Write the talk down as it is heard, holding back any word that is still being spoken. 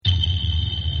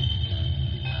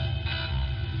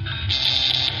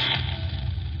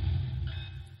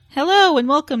Hello and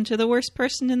welcome to The Worst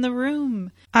Person in the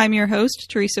Room. I'm your host,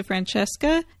 Teresa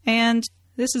Francesca, and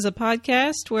this is a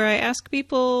podcast where I ask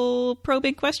people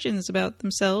probing questions about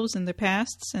themselves and their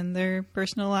pasts and their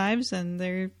personal lives and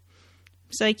their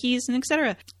psyches and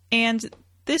etc. And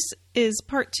this is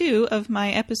part 2 of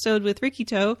my episode with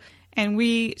Rikito, and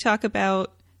we talk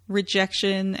about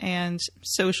rejection and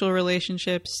social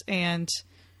relationships and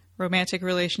romantic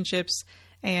relationships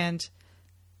and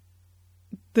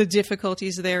the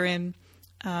difficulties therein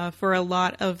for a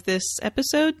lot of this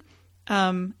episode.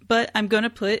 But I'm going to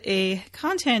put a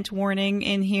content warning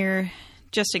in here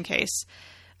just in case,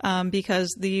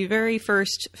 because the very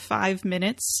first 5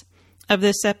 minutes of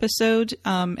this episode,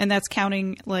 and that's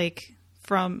counting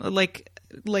from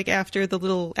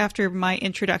after my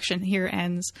introduction here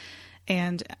ends,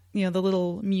 and the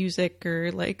little music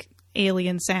or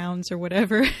alien sounds or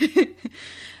whatever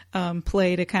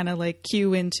play to kind of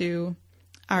cue into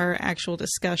our actual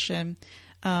discussion.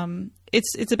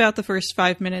 It's about the first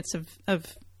 5 minutes of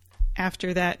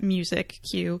after that music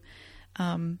cue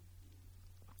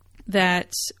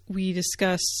that we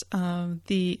discuss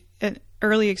the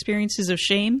early experiences of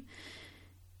shame.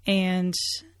 And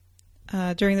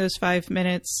during those 5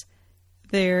 minutes,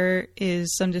 there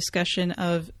is some discussion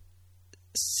of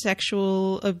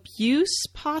sexual abuse,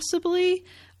 possibly,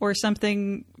 or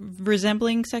something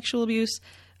resembling sexual abuse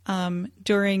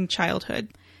during childhood.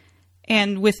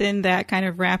 And within that, kind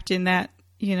of wrapped in that,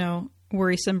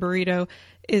 worrisome burrito,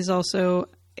 is also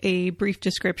a brief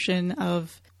description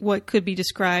of what could be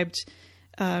described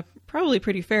probably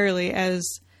pretty fairly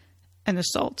as an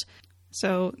assault.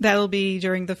 So that'll be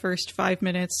during the first 5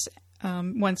 minutes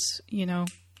once the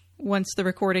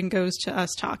recording goes to us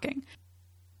talking.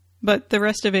 But the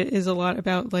rest of it is a lot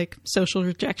about social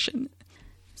rejection.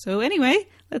 So anyway,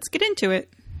 let's get into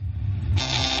it.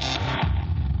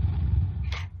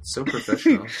 So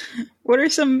professional. What are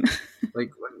some Sorry.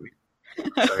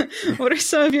 What are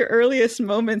some of your earliest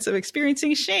moments of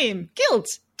experiencing shame, guilt,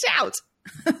 doubt?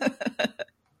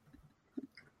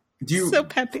 So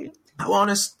peppy. How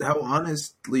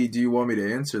honestly do you want me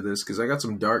to answer this? Because I got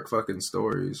some dark fucking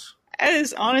stories.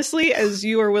 As honestly as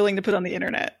you are willing to put on the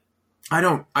internet. I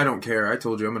don't care. I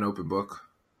told you I'm an open book.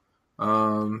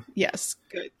 Yes,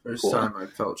 good. First cool. time I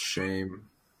felt shame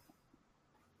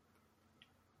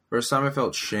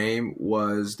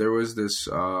was there was this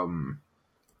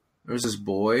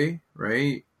boy,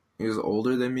 right? He was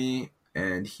older than me,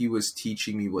 and he was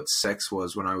teaching me what sex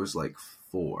was when I was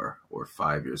 4 or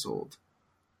 5 years old.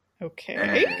 Okay.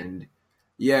 And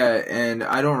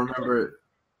I don't remember.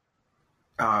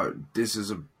 This is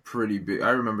a pretty big. I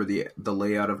remember the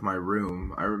layout of my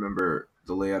room. I remember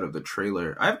the layout of the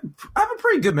trailer. I have a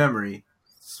pretty good memory.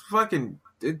 It's fucking.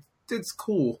 It's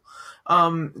cool.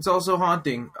 It's also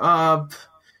haunting.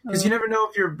 Because you never know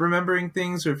if you're remembering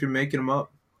things or if you're making them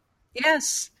up.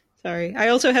 Yes. Sorry. I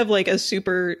also have a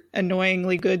super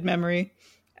annoyingly good memory.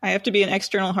 I have to be an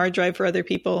external hard drive for other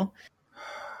people.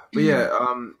 But yeah,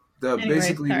 anyway,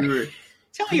 basically sorry. we were.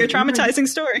 Tell me your traumatizing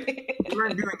story. We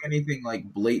weren't doing anything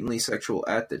blatantly sexual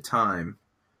at the time.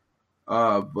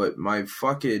 But my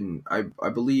fucking, I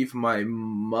believe my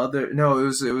mother. No, it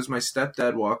was my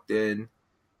stepdad walked in.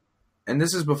 And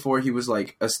this is before he was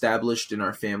established in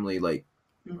our family,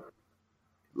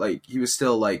 he was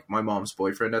still my mom's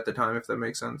boyfriend at the time, if that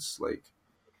makes sense.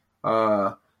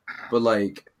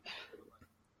 But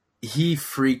he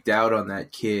freaked out on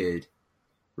that kid,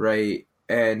 right?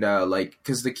 And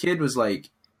because the kid was it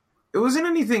wasn't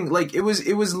anything it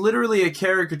was literally a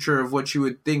caricature of what you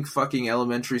would think fucking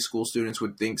elementary school students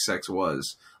would think sex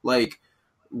was,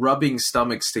 rubbing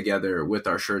stomachs together with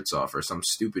our shirts off or some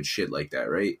stupid shit like that,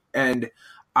 right? And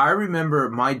I remember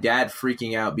my dad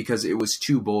freaking out because it was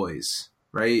 2 boys,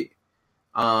 right?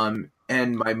 And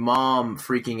my mom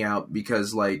freaking out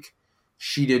because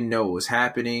she didn't know what was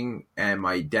happening, and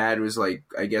my dad was I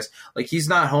guess he's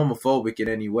not homophobic in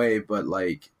any way, but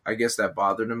I guess that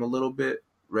bothered him a little bit,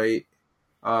 right?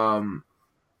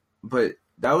 But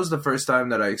that was the first time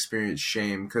that I experienced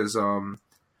shame because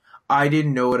I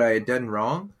didn't know what I had done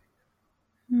wrong,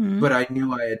 but I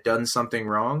knew I had done something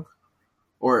wrong,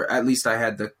 or at least I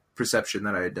had the perception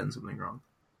that I had done something wrong.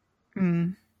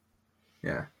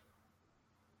 Yeah.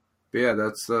 But yeah,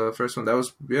 that's the first one. That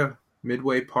was,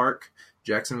 Midway Park,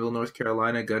 Jacksonville, North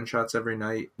Carolina, gunshots every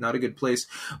night. Not a good place.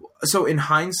 So in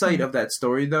hindsight of that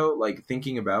story, though,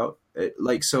 thinking about it,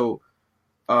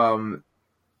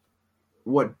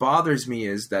 what bothers me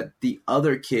is that the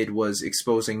other kid was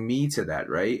exposing me to that,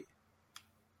 right?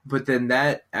 But then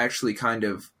that actually kind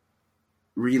of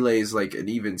relays an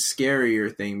even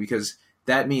scarier thing, because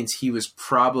that means he was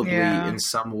probably in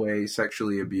some way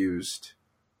sexually abused.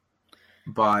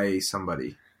 by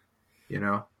somebody, you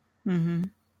know? Mm-hmm.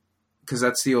 Because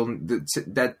that's the only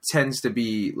that tends to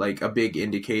be like a big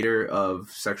indicator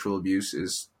of sexual abuse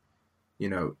is, you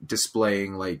know,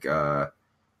 displaying like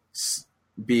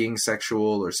being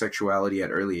sexual or sexuality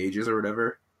at early ages or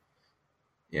whatever.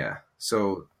 Yeah.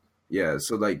 So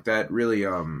like that really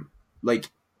like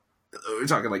we're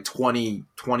talking like 20,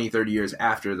 30 years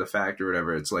after the fact or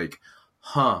whatever. It's like,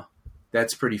 huh,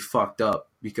 that's pretty fucked up,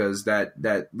 because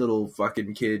that little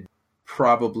fucking kid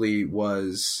probably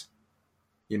was,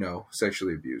 you know,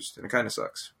 sexually abused, and it kind of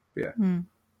sucks. But yeah.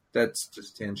 That's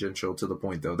just tangential to the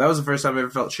point, though. That was the first time I ever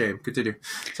felt shame. Continue.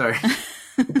 Sorry.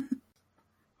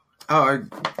 I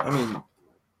mean,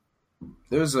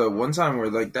 there was one time where,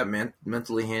 like, that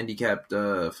mentally handicapped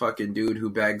fucking dude who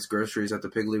bags groceries at the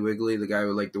Piggly Wiggly, the guy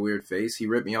with, like, the weird face, he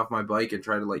ripped me off my bike and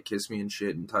tried to, like, kiss me and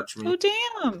shit and touch me. Oh,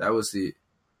 damn. That was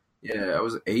I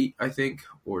was 8, I think,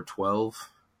 or 12.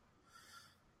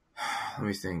 Let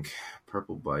me think.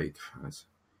 Purple bike. I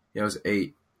was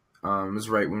 8. It was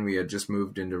right when we had just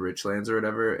moved into Richlands or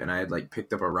whatever, and I had like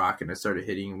picked up a rock and I started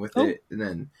hitting him with it, and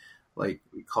then like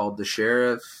we called the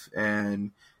sheriff, and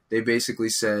they basically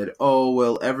said, "Oh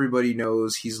well, everybody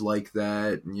knows he's like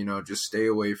that, and you know, just stay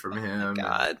away from him." Oh,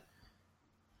 God.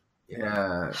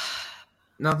 Yeah,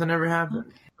 nothing ever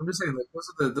happened. I'm just saying, like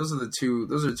those are two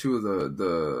of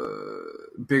the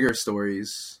bigger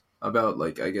stories about,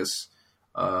 like, I guess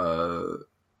I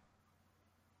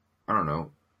don't know.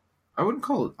 I wouldn't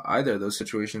call it either of those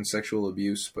situations sexual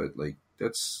abuse, but like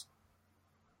that's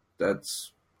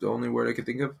the only word I could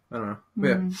think of. I don't know. But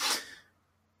yeah.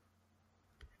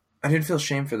 I didn't feel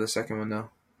shame for the second one though.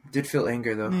 Did feel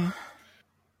anger though.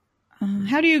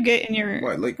 How do you get in your?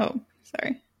 What, like? Oh,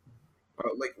 sorry.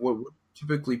 Like what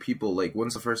typically people like?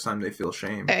 When's the first time they feel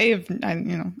shame? I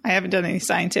haven't done any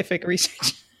scientific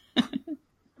research.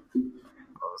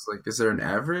 Like, is there an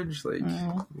average? Like,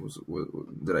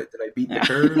 did I beat the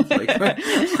curve? Like,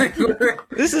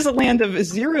 this is a land of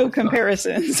zero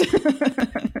comparisons,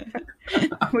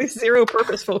 with zero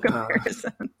purposeful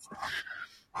comparisons.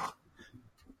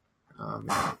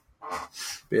 But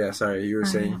yeah, sorry, you were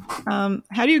saying.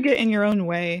 How do you get in your own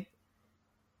way?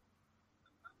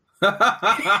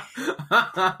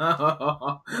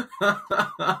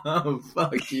 Oh,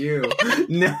 fuck you.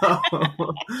 No.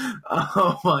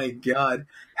 Oh my God.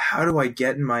 How do I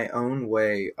get in my own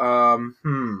way? I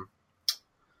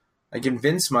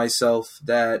convince myself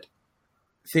that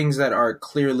things that are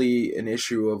clearly an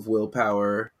issue of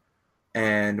willpower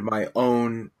and my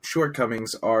own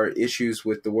shortcomings are issues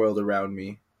with the world around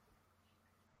me.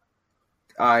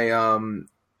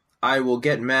 I will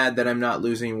get mad that I'm not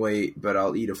losing weight, but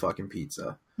I'll eat a fucking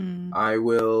pizza. I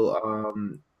will,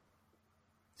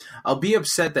 I'll be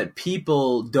upset that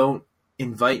people don't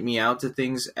invite me out to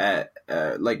things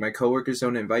like my coworkers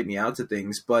don't invite me out to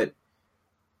things, but,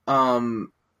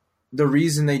 the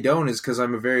reason they don't is because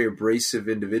I'm a very abrasive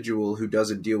individual who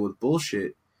doesn't deal with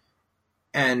bullshit.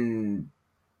 And,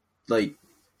 like,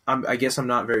 I guess I'm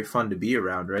not very fun to be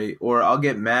around, right? Or I'll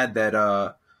get mad that,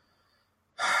 I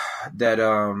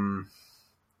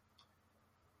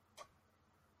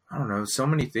don't know, so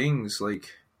many things. Like,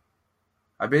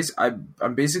 I'm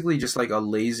basically just like a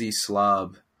lazy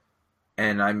slob,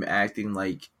 and I'm acting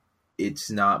like it's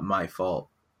not my fault,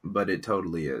 but it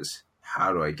totally is.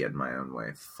 How do I get in my own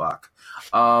way? Fuck.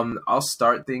 I'll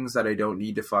start things that I don't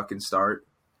need to fucking start.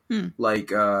 Like,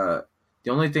 the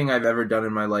only thing I've ever done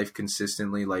in my life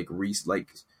consistently, like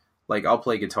I'll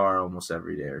play guitar almost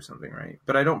every day or something, right?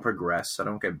 But I don't progress. I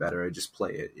don't get better. I just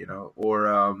play it, you know?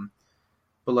 Or,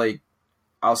 but like,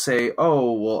 I'll say,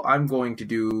 oh, well, I'm going to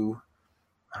do,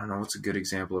 I don't know, what's a good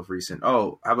example of recent?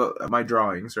 Oh, how about my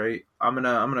drawings, right? I'm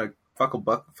gonna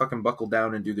fucking buckle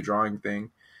down and do the drawing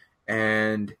thing.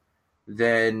 And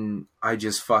then I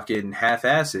just fucking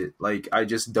half-ass it. Like,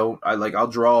 I'll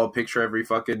draw a picture every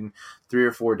fucking 3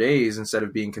 or 4 days instead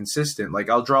of being consistent. Like,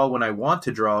 I'll draw when I want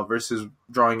to draw versus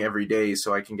drawing every day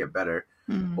so I can get better.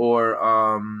 Or,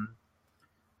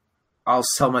 I'll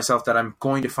tell myself that I'm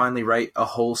going to finally write a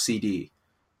whole CD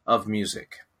of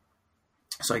music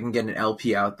so I can get an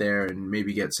LP out there and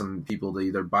maybe get some people to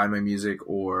either buy my music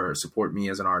or support me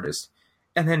as an artist,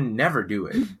 and then never do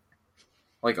it.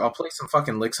 Like, I'll play some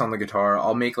fucking licks on the guitar.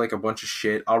 I'll make, like, a bunch of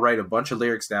shit. I'll write a bunch of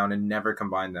lyrics down and never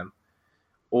combine them.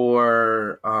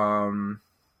 Or,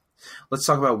 let's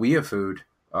talk about Wea Food.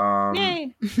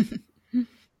 Yay!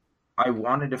 I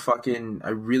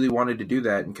really wanted to do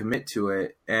that and commit to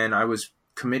it. And I was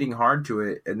committing hard to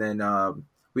it. And then,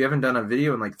 we haven't done a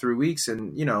video in, like, 3 weeks.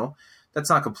 And, you know,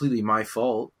 that's not completely my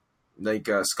fault. like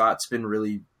Scott's been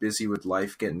really busy with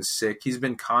life, getting sick. He's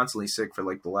been constantly sick for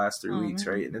like the last 3 weeks,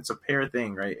 man. right? And it's a pair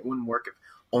thing, right? It wouldn't work if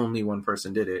only one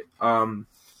person did it.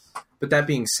 But that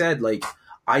being said, like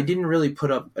I didn't really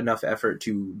put up enough effort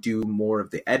to do more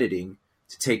of the editing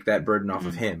to take that burden off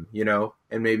of him, you know?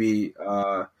 And maybe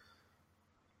I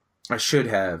should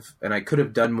have, and I could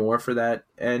have done more for that.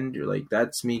 And like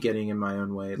that's me getting in my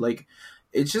own way. Like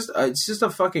it's just a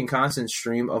fucking constant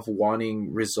stream of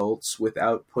wanting results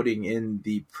without putting in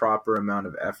the proper amount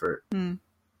of effort.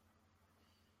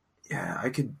 Yeah, I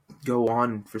could go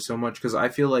on for so much because I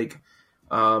feel like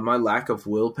my lack of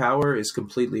willpower is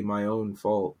completely my own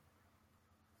fault.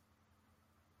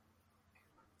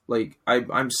 Like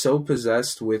I'm so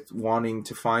possessed with wanting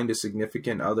to find a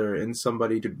significant other and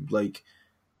somebody to like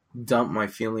dump my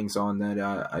feelings on that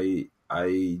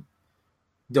I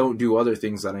don't do other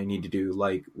things that I need to do,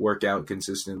 like work out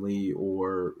consistently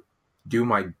or do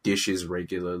my dishes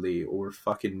regularly or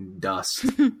fucking dust,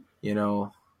 you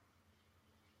know?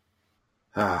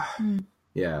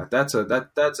 Yeah, that's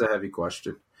a heavy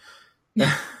question.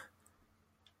 I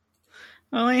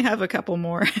only have a couple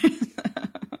more.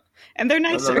 And they're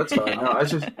nicer. No, that's fine.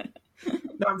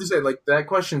 No, I'm just saying, like that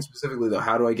question specifically though.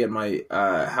 How do I get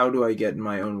in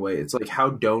my own way? It's like, how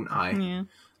don't I? Yeah.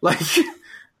 Like,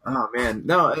 oh man,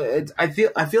 no. I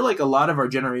feel like a lot of our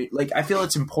generation, like I feel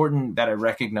it's important that I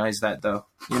recognize that though.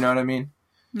 You know what I mean?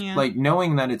 Yeah. Like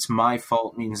knowing that it's my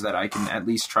fault means that I can at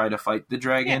least try to fight the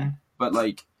dragon. Yeah. But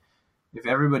like, if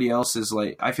everybody else is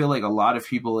like, I feel like a lot of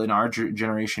people in our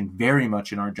generation, very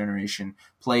much in our generation,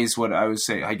 plays what I would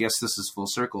say, I guess this is full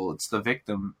circle. It's the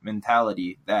victim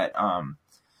mentality that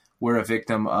we're a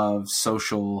victim of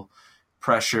social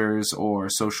pressures or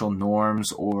social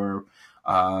norms or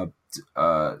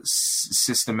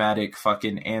systematic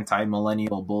fucking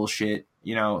anti-millennial bullshit,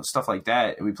 you know, stuff like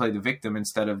that. We play the victim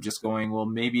instead of just going, well,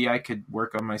 maybe I could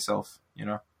work on myself, you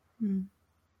know?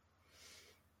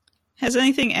 Has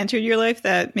anything entered your life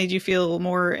that made you feel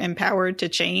more empowered to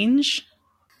change?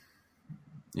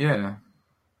 Yeah.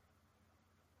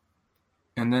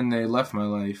 And then they left my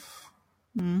life.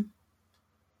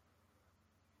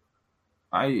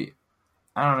 I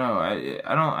don't know.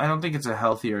 I don't think it's a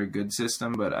healthy or a good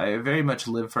system, but I very much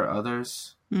live for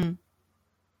others. And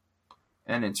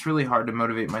it's really hard to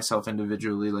motivate myself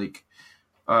individually, like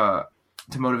to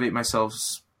motivate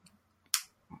myself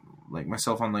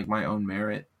on like my own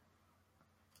merit.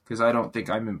 Because I don't think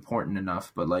I'm important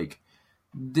enough, but like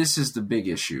this is the big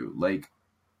issue. Like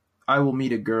I will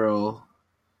meet a girl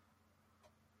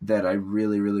that I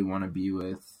really, really want to be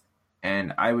with,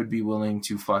 and I would be willing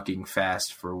to fucking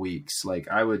fast for weeks. Like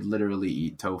I would literally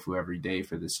eat tofu every day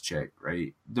for this chick,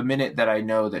 right? The minute that I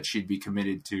know that she'd be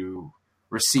committed to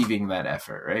receiving that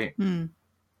effort, right?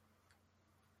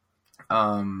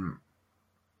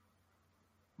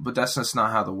 But that's just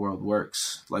not how the world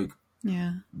works. Like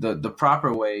the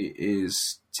proper way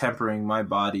is tempering my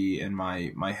body and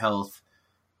my health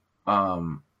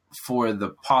for the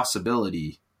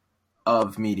possibility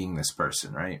of meeting this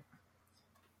person, right?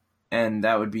 And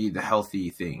that would be the healthy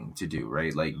thing to do,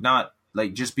 right? Like not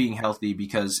like just being healthy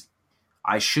because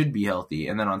I should be healthy,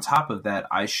 and then on top of that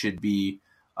I should be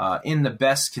in the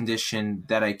best condition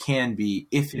that I can be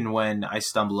if and when I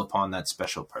stumble upon that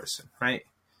special person, right?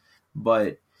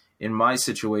 But in my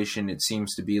situation, it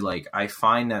seems to be like I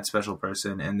find that special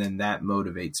person and then that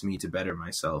motivates me to better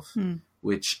myself,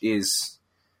 which is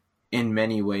in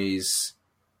many ways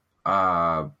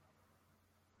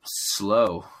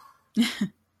slow.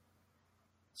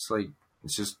 It's like,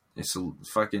 it's a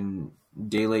fucking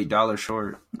day late, dollar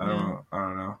short. I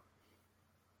don't know.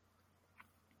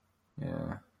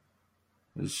 Yeah.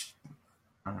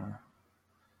 I don't know.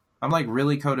 I'm like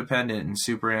really codependent and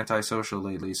super antisocial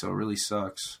lately, so it really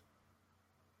sucks.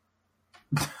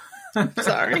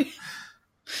 Sorry.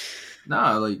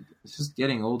 No, like it's just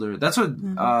getting older. That's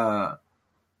what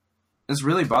it's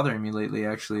really bothering me lately,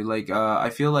 actually. Like I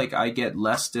feel like I get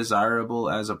less desirable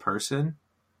as a person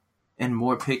and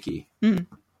more picky. And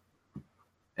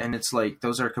it's like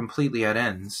those are completely at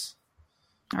ends.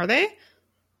 Are they?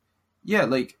 Yeah,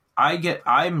 like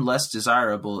I'm less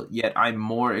desirable, yet I'm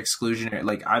more exclusionary.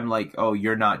 Like I'm like, oh,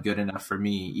 you're not good enough for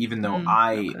me, even though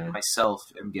I myself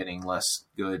am getting less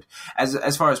good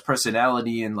as far as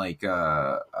personality and like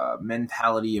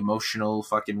mentality, emotional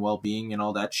fucking well-being and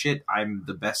all that shit. I'm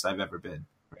the best I've ever been,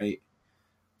 right?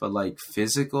 But like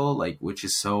physical, like which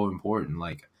is so important.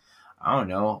 Like I don't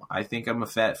know. I think I'm a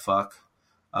fat fuck.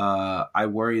 I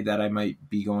worry that I might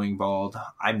be going bald.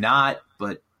 I'm not,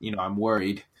 but you know, I'm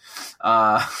worried.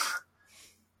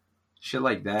 Shit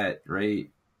like that, right?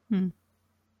 But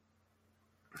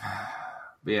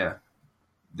yeah,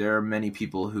 there are many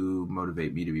people who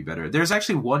motivate me to be better. There's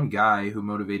actually one guy who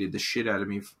motivated the shit out of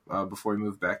me before he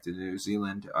moved back to New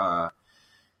Zealand.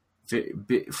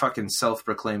 Fucking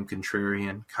self-proclaimed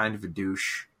contrarian, kind of a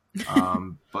douche,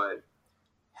 but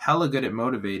hella good at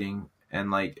motivating. And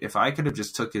like, if I could have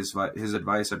just took his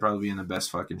advice, I'd probably be in the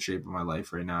best fucking shape of my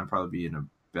life right now. I'd probably be in a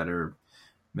better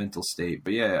mental state.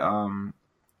 But yeah,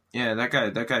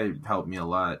 that guy helped me a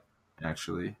lot,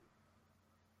 actually.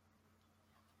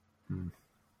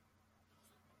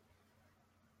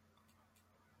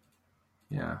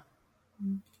 Yeah.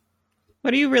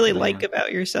 What do you really like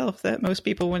about yourself that most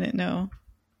people wouldn't know?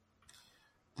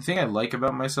 The thing I like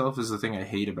about myself is the thing I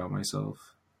hate about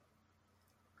myself.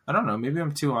 I don't know. Maybe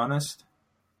I'm too honest.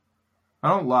 I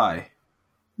don't lie.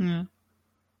 Yeah.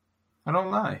 I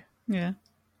don't lie. Yeah.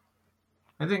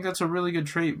 I think that's a really good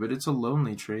trait, but it's a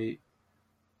lonely trait.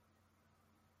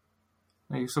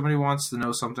 Like, if somebody wants to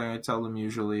know something, I tell them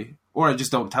usually, or I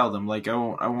just don't tell them. Like, I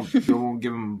won't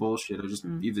give them bullshit. I just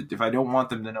either, if I don't want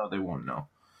them to know, they won't know.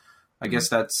 I guess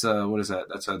that's what is that?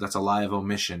 That's a lie of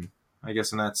omission. I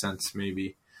guess in that sense,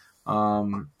 maybe.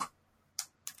 But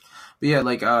yeah,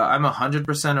 like I'm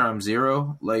 100% or I'm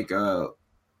 0. Like if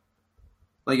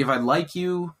I like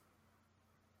you,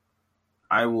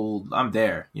 I'm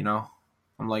there. You know,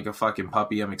 I'm like a fucking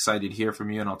puppy. I'm excited to hear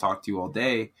from you, and I'll talk to you all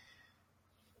day.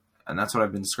 And that's what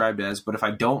I've been described as. But if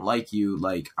I don't like you,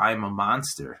 like, I'm a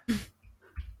monster.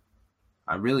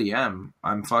 I really am.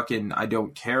 I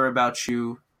don't care about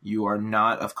you. You are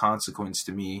not of consequence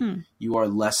to me. You are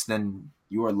less than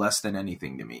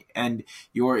anything to me. And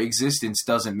your existence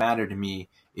doesn't matter to me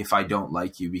if I don't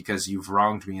like you, because you've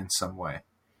wronged me in some way.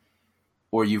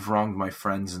 Or you've wronged my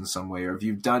friends in some way. Or if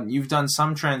you've done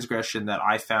some transgression that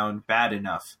I found bad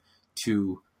enough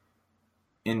to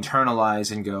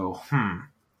internalize and go,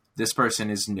 this person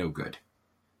is no good.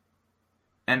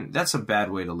 And that's a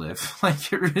bad way to live. Like,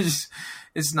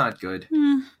 it's not good.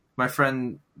 My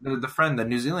friend, the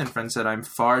New Zealand friend, said I'm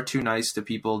far too nice to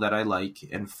people that I like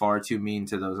and far too mean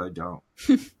to those I don't.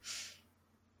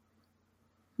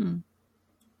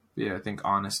 Yeah, I think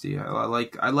honesty. I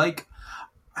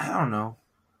don't know.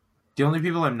 The only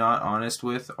people I'm not honest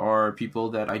with are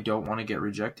people that I don't want to get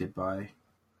rejected by.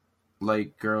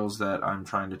 Like girls that I'm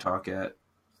trying to talk at.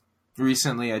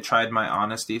 Recently, I tried my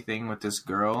honesty thing with this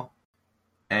girl,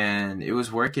 and it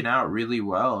was working out really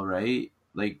well, right?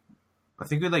 Like, I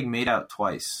think we like made out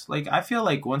twice. Like, I feel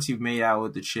like once you've made out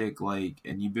with the chick, like,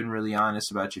 and you've been really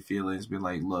honest about your feelings, be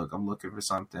like, look, I'm looking for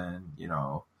something, you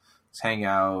know, let's hang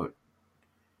out.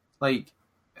 Like,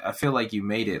 I feel like you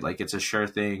made it. Like, it's a sure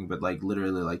thing, but like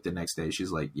literally like the next day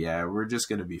she's like, yeah, we're just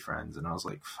gonna be friends. And I was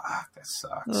like, fuck, that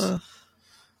sucks. Ugh.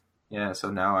 Yeah,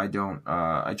 so now I don't,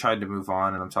 I tried to move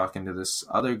on, and I'm talking to this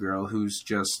other girl who's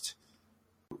just,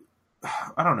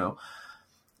 I don't know.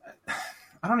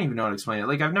 I don't even know how to explain it.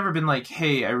 Like, I've never been like,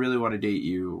 hey, I really want to date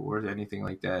you or anything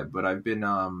like that. But I've been,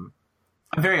 I'm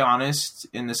very honest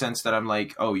in the sense that I'm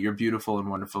like, oh, you're beautiful and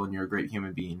wonderful and you're a great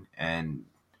human being. And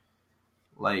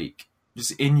like,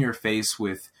 just in your face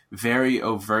with very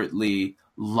overtly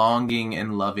longing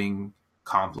and loving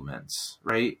compliments,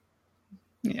 right?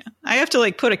 Yeah. I have to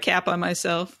like put a cap on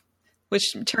myself,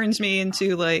 which turns me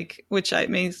into like,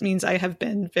 means I have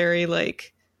been very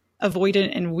like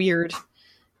avoidant and weird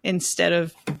instead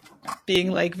of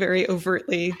being like very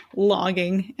overtly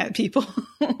longing at people.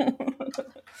 But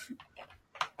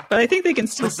I think they can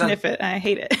still sniff it, and I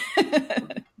hate it.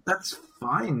 That's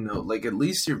fine though. Like, at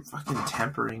least you're fucking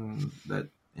tempering that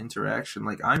interaction.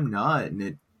 Like, I'm not,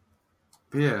 and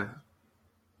yeah.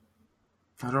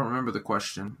 I don't remember the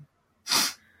question.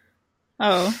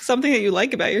 Oh, something that you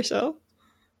like about yourself?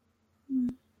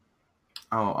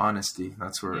 Oh, honesty.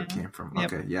 That's where it came from.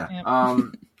 Yep. Okay, yeah. Yep.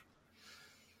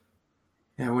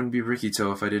 Yeah, it wouldn't be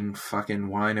Rikito if I didn't fucking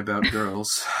whine about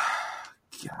girls.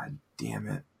 God damn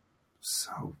it.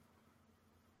 So...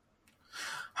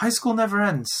 High school never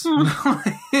ends.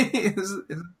 Is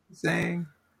saying?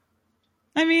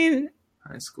 I mean...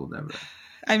 High school never ends.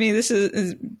 I mean, this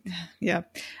is yeah.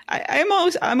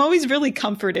 I'm always really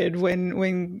comforted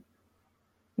when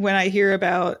I hear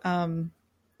about,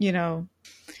 you know,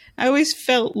 I always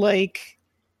felt like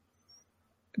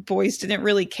boys didn't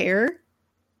really care.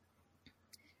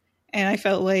 And I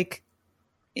felt like,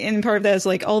 and part of that is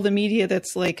like all the media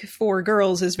that's like for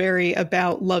girls is very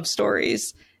about love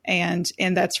stories. And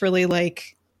that's really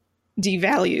like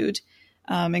devalued,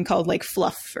 and called like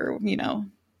fluff, or, you know,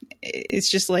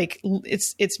 it's just like,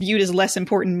 it's viewed as less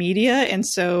important media. And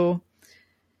so,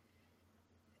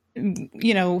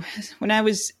 you know, when I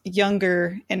was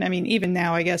younger, and I mean, even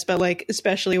now, I guess, but like,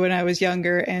 especially when I was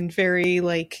younger and very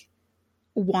like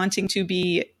wanting to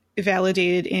be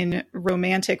validated in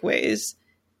romantic ways,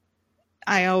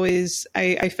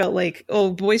 I felt like,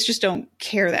 oh, boys just don't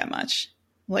care that much.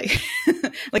 Like,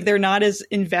 like they're not as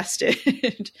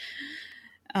invested.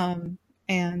 And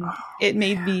it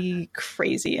made me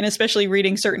crazy. And especially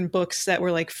reading certain books that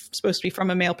were like supposed to be from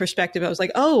a male perspective, I was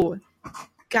like, oh,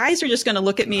 guys are just going to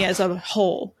look at me as a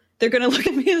whole. They're going to look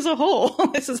at me as a whole.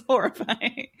 This is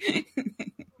horrifying.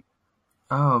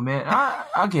 Oh man.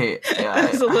 Okay.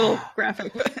 It's a little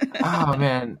graphic. Oh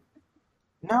man.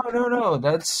 No.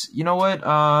 That's, you know what?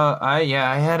 I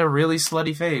had a really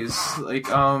slutty phase. Like,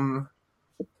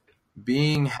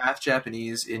 being half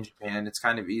Japanese in Japan, it's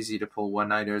kind of easy to pull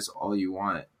one-nighters all you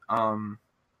want.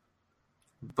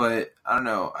 But I don't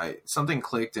know. Something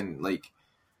clicked, and like,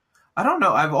 I don't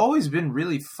know. I've always been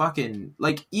really fucking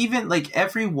like, even like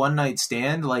every one night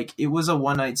stand, like it was a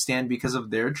one night stand because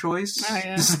of their choice. Oh,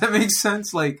 yeah. Does that make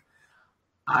sense? Like,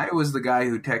 I was the guy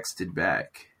who texted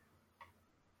back,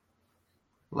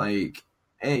 like,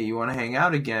 "Hey, you want to hang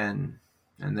out again?"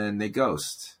 And then they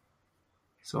ghost.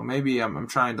 So maybe I'm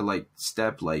trying to like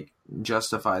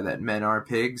justify that men are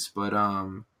pigs, but I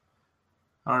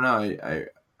don't know.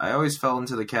 I always fell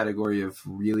into the category of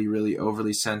really, really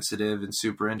overly sensitive and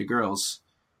super into girls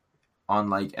on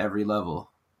like every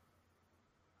level.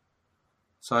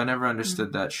 So I never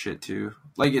understood that shit too.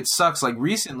 Like, it sucks. Like,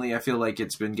 recently I feel like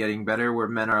it's been getting better where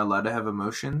men are allowed to have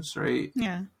emotions, right?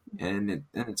 Yeah. And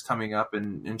it's coming up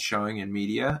and showing in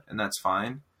media, and that's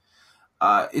fine.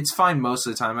 It's fine most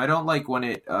of the time. I don't like when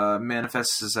it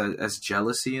manifests as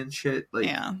jealousy and shit. Like,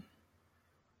 yeah.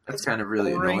 That's kind of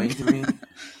really annoying to me.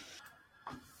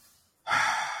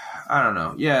 I don't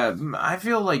know. Yeah, I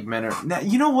feel like men are...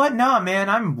 You know what? Nah, man,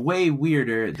 I'm way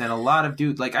weirder than a lot of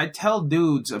dudes. Like, I tell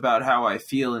dudes about how I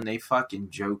feel, and they fucking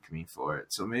joke me for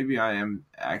it. So maybe I am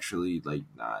actually, like,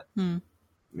 not...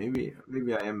 Maybe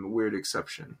I am a weird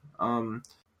exception.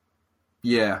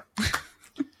 Yeah.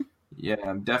 Yeah,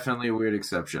 I'm definitely a weird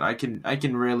exception. I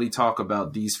can rarely talk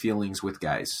about these feelings with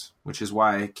guys, which is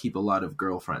why I keep a lot of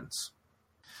girlfriends.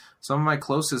 Some of my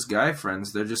closest guy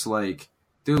friends, they're just like...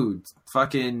 Dude,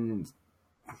 fucking,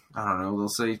 I don't know, they'll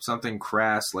say something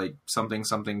crass, like something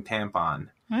tampon.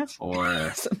 What?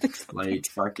 Or something. Like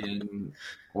fucking,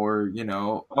 or, you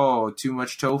know, oh, too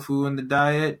much tofu in the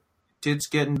diet, tits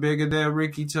getting bigger there,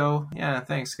 Rikito. Yeah,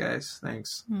 thanks, guys,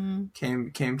 thanks.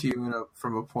 Came to you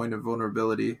from a point of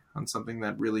vulnerability on something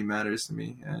that really matters to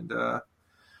me, and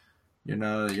you're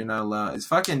not allowed. It's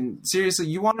fucking, seriously,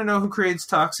 you want to know who creates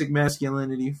toxic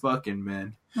masculinity? Fucking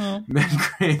men. Oh. Men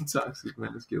create toxic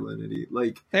masculinity.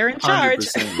 Like, they're in charge.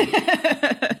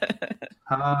 Yeah,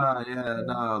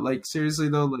 no. Like, seriously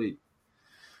though, like,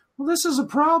 well, this is a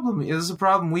problem. This is a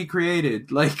problem we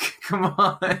created. Like, come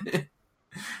on.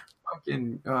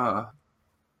 Fucking, I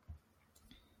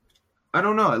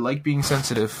don't know. I like being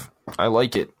sensitive. I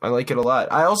like it. I like it a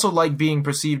lot. I also like being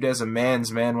perceived as a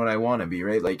man's man when I want to be,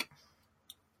 right? Like,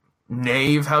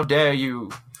 knave, how dare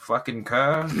you? Fucking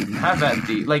cur, have that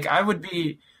be. Like, I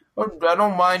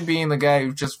don't mind being the guy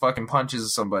who just fucking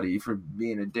punches somebody for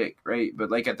being a dick, right? But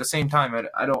like, at the same time,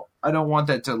 I don't want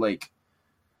that to like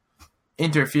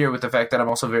interfere with the fact that I'm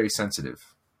also very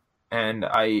sensitive, and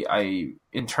I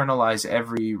internalize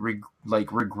every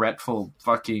regretful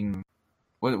fucking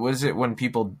what is it when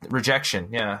people rejection?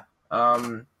 Yeah.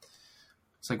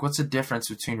 It's like, what's the difference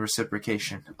between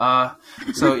reciprocation?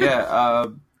 So yeah.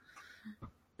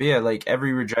 But yeah, like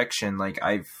every rejection, like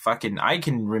I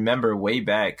can remember way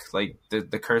back, like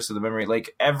the curse of the memory,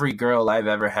 like every girl I've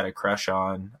ever had a crush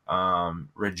on,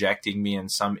 rejecting me in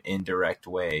some indirect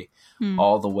way,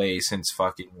 all the way since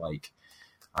fucking like,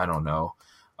 I don't know,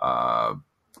 I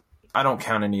don't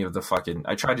count any of the fucking,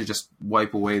 I tried to just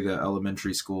wipe away the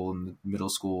elementary school and the middle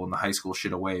school and the high school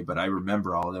shit away, but I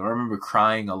remember all of them. I remember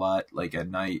crying a lot, like at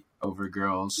night over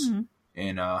girls.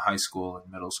 In high school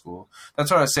and middle school. That's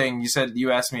what I was saying.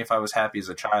 You asked me if I was happy as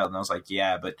a child, and I was like,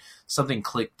 yeah, but something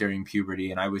clicked during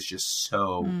puberty, and I was just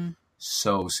so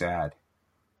sad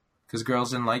because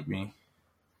girls didn't like me.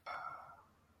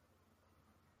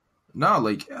 No,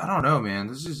 like, I don't know, man.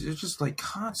 It's just like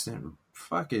constant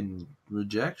fucking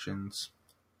rejections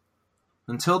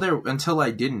until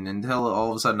I didn't, until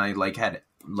all of a sudden I like had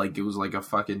like, it was like a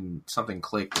fucking something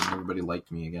clicked and everybody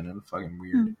liked me again. And fucking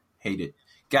weird. Hate it.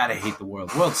 Gotta hate the world.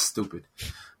 The world's stupid.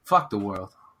 Fuck the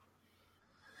world.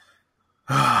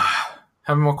 How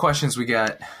many more questions we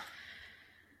got?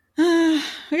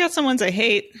 We got some ones I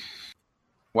hate.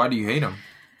 Why do you hate them?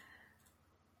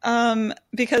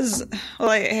 Because, well,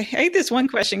 I hate this one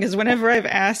question because whenever I've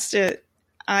asked it,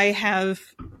 I've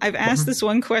asked this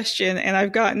one question and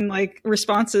I've gotten like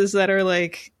responses that are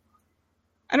like,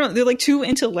 I don't, they're like too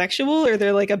intellectual, or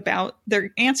they're like about,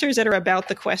 they're answers that are about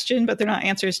the question, but they're not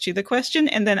answers to the question.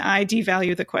 And then I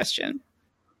devalue the question.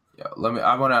 Yeah,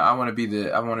 I want to be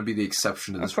the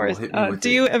exception to this rule. Hit me with do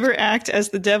you ever act as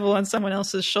the devil on someone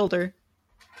else's shoulder?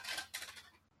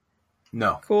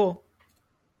 No. Cool.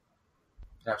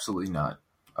 Absolutely not.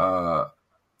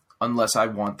 Unless I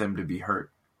want them to be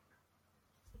hurt.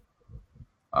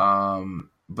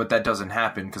 But that doesn't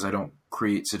happen because I don't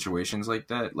create situations like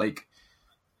that. Like,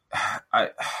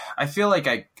 I feel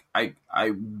like I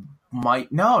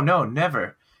might, no,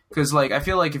 never. Because, like, I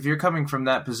feel like if you're coming from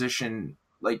that position,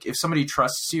 like, if somebody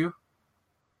trusts you,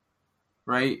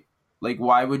 right? Like,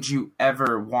 why would you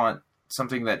ever want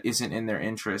something that isn't in their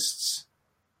interests?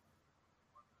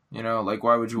 You know, like,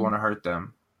 why would you want to hurt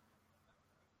them?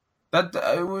 That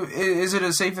is it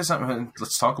a safe assumption?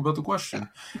 Let's talk about the question.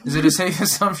 Is it a safe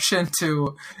assumption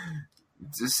to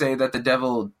say that the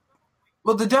devil?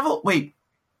 Well, the devil. Wait.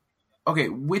 Okay,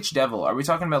 which devil? Are we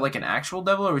talking about like an actual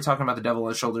devil, or are we talking about the devil on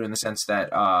the shoulder in the sense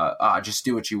that just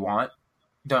do what you want?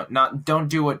 Don't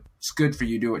do what's good for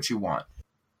you. Do what you want.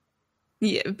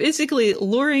 Yeah, basically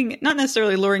luring, not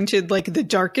necessarily luring to like the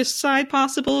darkest side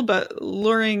possible, but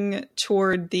luring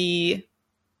toward the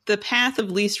path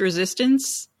of least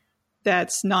resistance.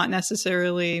 That's not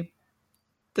necessarily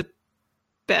the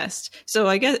best. So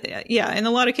I guess, yeah, in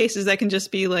a lot of cases that can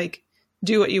just be like,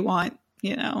 do what you want,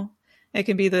 you know. It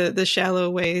can be the shallow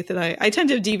way that I tend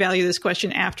to devalue this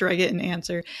question after I get an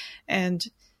answer and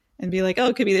be like, oh,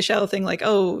 it could be the shallow thing, like,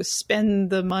 oh, spend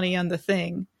the money on the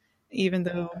thing, even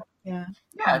though, yeah.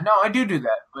 Yeah, no, I do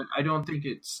that, but I don't think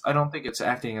it's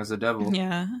acting as a devil.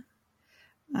 Yeah.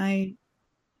 I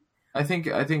think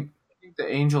the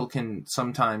angel can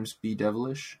sometimes be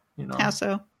devilish, you know. How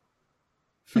so?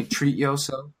 Like treat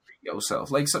yourself.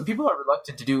 Like, some people are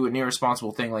reluctant to do an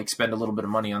irresponsible thing, like spend a little bit of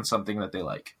money on something that they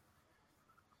like.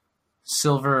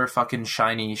 Silver fucking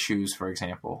shiny shoes, for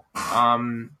example.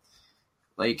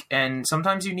 Like, and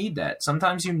sometimes you need that.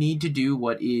 Sometimes you need to do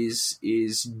what is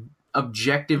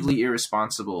objectively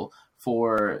irresponsible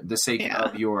for the sake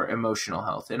of your emotional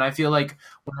health. And I feel like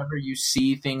whenever you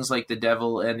see things like the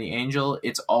devil and the angel,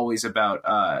 it's always about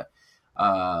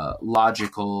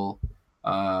logically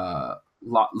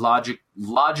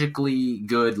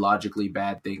good, logically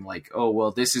bad thing. Like, oh,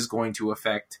 well, this is going to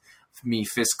affect me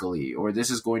fiscally, or this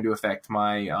is going to affect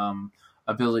my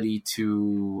ability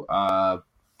to I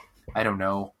don't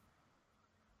know,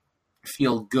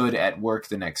 feel good at work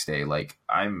the next day. Like,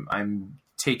 I'm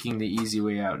taking the easy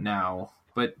way out now,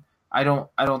 but I don't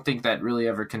think that really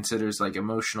ever considers like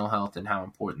emotional health and how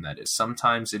important that is.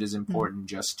 Sometimes it is important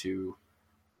just to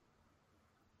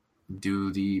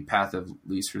do the path of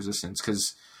least resistance,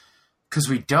 because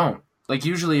we don't. Like,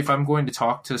 usually if I'm going to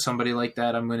talk to somebody like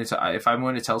that, if I'm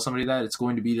going to tell somebody that, it's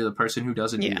going to be to the person who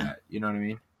doesn't do that. You know what I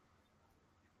mean?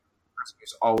 The person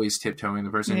who's always tiptoeing, the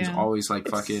person who's always like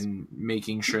fucking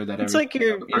making sure that it's like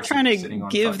you're trying to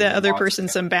give that other person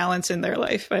some balance in their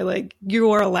life by like,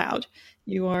 you are allowed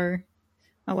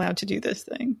to do this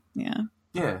thing.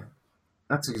 Yeah,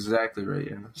 that's exactly right.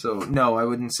 Yeah. So no, I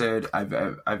wouldn't say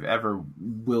I've ever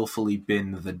willfully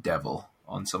been the devil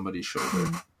on somebody's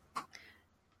shoulder.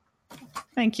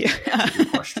 Thank you.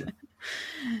 Good question.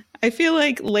 I feel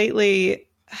like lately,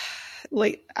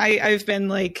 like I've been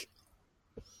like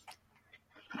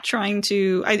trying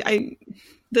to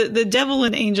the devil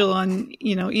and angel on,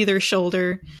 you know, either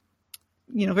shoulder,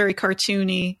 you know, very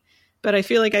cartoony, but I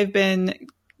feel like I've been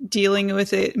dealing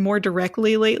with it more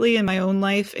directly lately in my own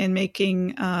life and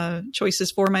making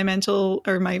choices for my mental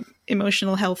or my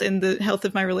emotional health and the health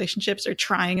of my relationships, or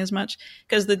trying as much,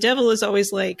 because the devil is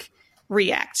always like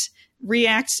react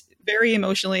very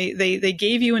emotionally. They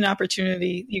gave you an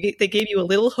opportunity. They gave you a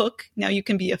little hook. Now you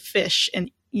can be a fish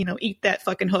and, you know, eat that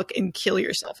fucking hook and kill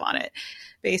yourself on it,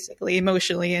 basically,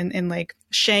 emotionally, and like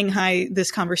Shanghai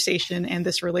this conversation and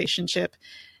this relationship.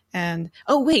 And,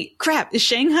 oh, wait, crap. Is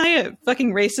Shanghai a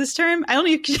fucking racist term? I don't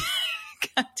even...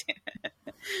 God damn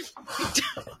it.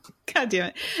 God damn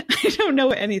it. I don't know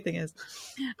what anything is.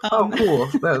 Oh, cool.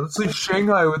 Let's see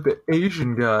Shanghai with the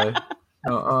Asian guy.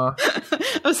 I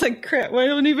was like, crap, I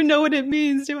don't even know what it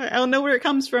means, do I? I don't know where it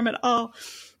comes from at all.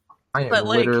 I am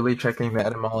literally checking the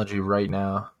etymology right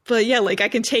now. But yeah, like, I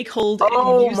can take hold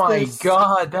and use my this.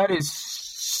 God, that is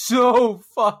so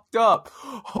fucked up.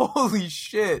 Holy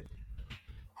shit.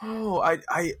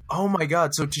 Oh my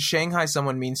God. So to Shanghai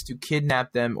someone means to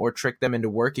kidnap them or trick them into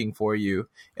working for you.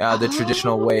 The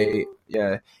traditional way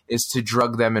is to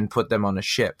drug them and put them on a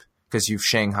ship because you've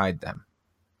Shanghaied them.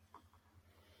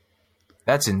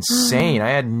 That's insane. I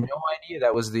had no idea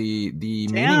that was the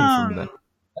meaning from that.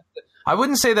 I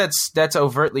wouldn't say that's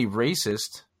overtly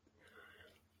racist.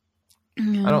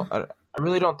 Yeah. I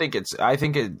really don't think it's. I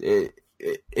think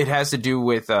it has to do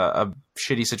with a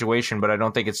shitty situation, but I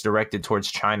don't think it's directed towards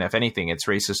China. If anything, it's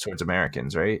racist towards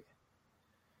Americans, right?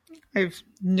 I have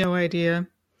no idea.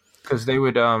 Because they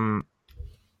would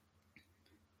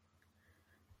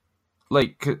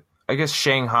like, I guess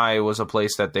Shanghai was a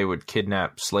place that they would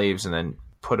kidnap slaves and then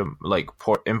put them, like,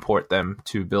 import them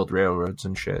to build railroads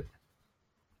and shit.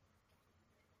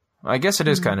 I guess it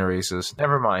is kind of racist.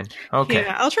 Never mind. Okay.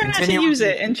 Yeah, I'll try not to use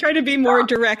it and try to be more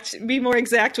direct, be more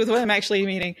exact with what I'm actually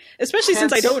meaning, especially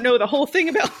since I don't know the whole thing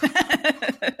about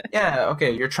that. Yeah, okay.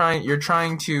 You're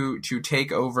trying to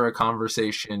take over a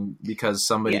conversation because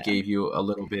somebody gave you a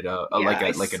little bit of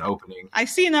like an opening. I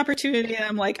see an opportunity and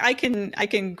I'm like, I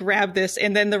can grab this,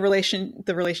 and then the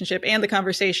relationship and the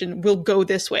conversation will go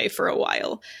this way for a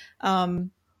while.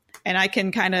 And I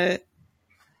can kind of,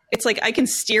 it's like I can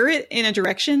steer it in a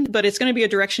direction, but it's going to be a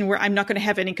direction where I'm not going to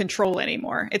have any control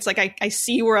anymore. It's like I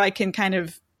see where I can kind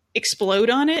of explode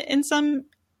on it in some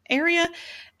area.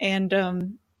 And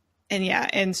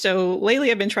so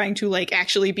lately I've been trying to like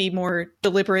actually be more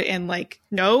deliberate and like,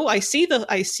 no, I see the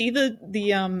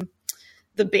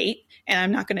bait, and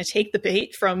I'm not going to take the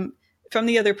bait from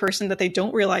the other person that they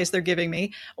don't realize they're giving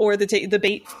me, or the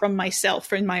bait from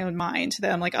myself in my own mind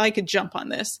that I'm like, I could jump on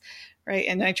this. Right.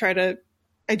 And I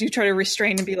do try to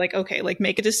restrain and be like, okay, like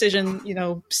make a decision,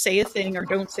 say a thing or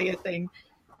don't say a thing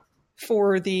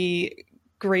for the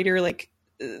greater, like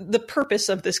the purpose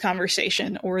of this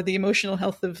conversation or the emotional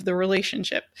health of the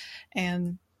relationship.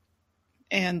 And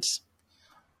I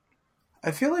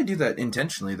feel I do that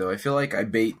intentionally though. I feel like I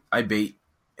bait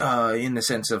in the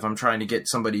sense of I'm trying to get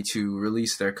somebody to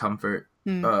release their comfort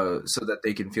so that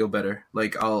they can feel better.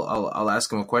 Like I'll ask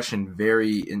them a question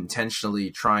very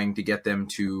intentionally, trying to get them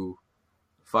to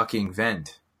fucking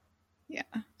vent.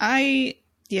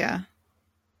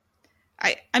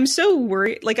 I'm so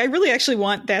worried. Like, I really actually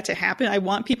want that to happen. I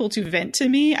want people to vent to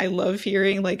me. I love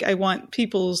hearing, like, I love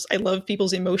people's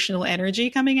emotional energy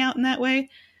coming out in that way.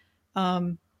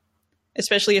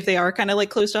 Especially if they are kind of like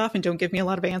closed off and don't give me a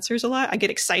lot of answers a lot. I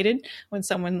get excited when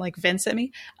someone like vents at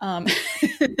me.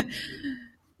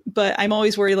 But I'm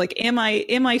always worried, like, am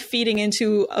I feeding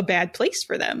into a bad place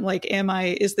for them? Like, am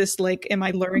I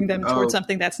luring them towards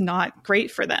something that's not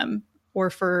great for them or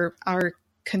for our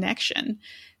connection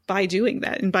by doing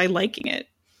that and by liking it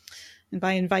and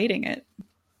by inviting it?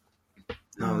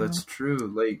 No, that's true.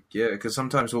 Like, yeah, because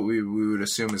sometimes what we would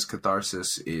assume is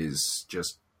catharsis is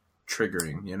just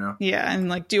triggering, Yeah, and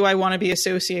like, do I want to be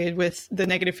associated with the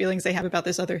negative feelings they have about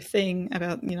this other thing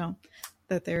about,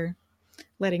 that they're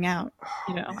letting out?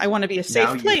 I want to be a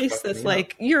safe place that's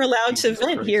like, you're allowed to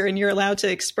vent here and you're allowed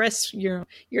to express your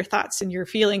thoughts and your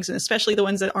feelings, and especially the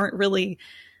ones that aren't really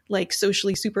like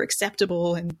socially super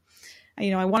acceptable. And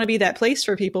I want to be that place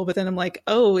for people, but then I'm like,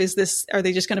 are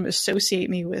they just going to associate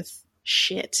me with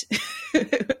shit?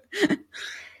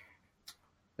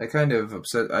 That kind of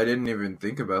upset. I didn't even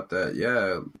think about that.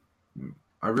 Yeah,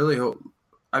 I really hope.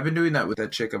 I've been doing that with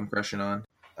that chick I'm crushing on.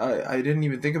 I didn't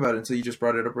even think about it until you just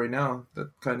brought it up right now. That's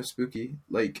kind of spooky.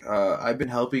 Like, I've been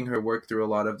helping her work through a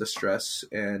lot of the stress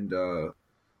and,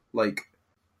 like,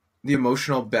 the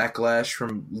emotional backlash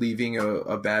from leaving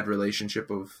a bad relationship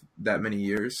of that many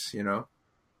years,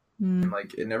 And,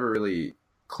 like, it never really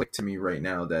clicked to me right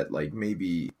now that, like,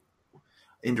 maybe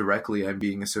indirectly I'm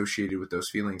being associated with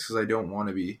those feelings because I don't want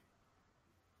to be.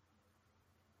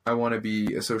 I want to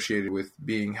be associated with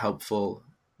being helpful,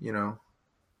 Yeah.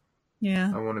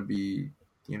 I want to be,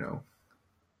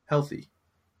 healthy.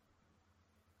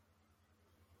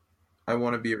 I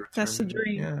want to be a return. That's the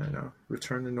dream. Yeah, I know.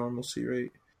 Return to normalcy,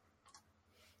 right?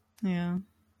 Yeah.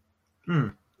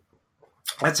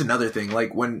 That's another thing.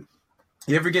 Like, when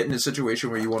you ever get in a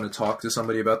situation where you want to talk to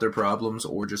somebody about their problems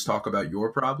or just talk about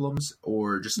your problems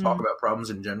or just talk about problems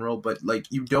in general, but, like,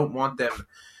 you don't want them,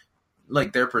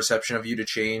 like, their perception of you to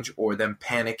change or them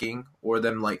panicking or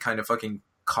them, like, kind of fucking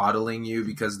coddling you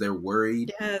because they're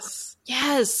worried.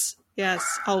 Yes.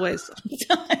 Always. All the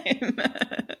time.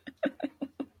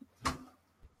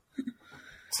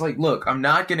 It's like, look, I'm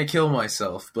not going to kill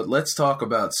myself, but let's talk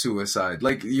about suicide.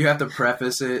 Like, you have to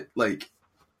preface it. Like,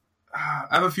 I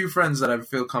have a few friends that I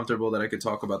feel comfortable that I could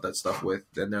talk about that stuff with,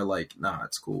 and they're like, nah,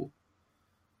 it's cool.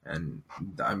 And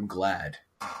I'm glad.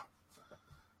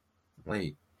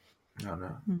 Like, I don't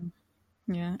know.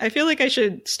 Yeah. I feel like I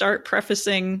should start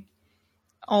prefacing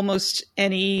almost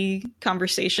any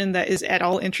conversation that is at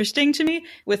all interesting to me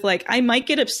with, like, I might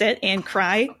get upset and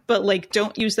cry, but, like,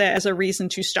 don't use that as a reason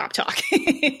to stop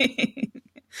talking.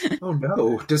 Oh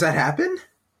no. Does that happen?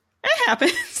 It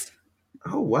happens.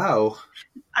 Oh wow.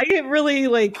 I get really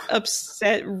like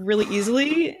upset really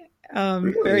easily,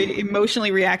 Really? very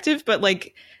emotionally reactive. But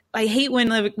like, I hate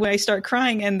when I start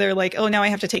crying and they're like, "Oh, now I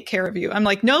have to take care of you." I'm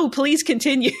like, "No, please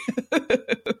continue."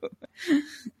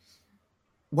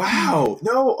 Wow.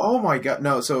 No. Oh my god.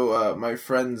 No. So my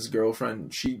friend's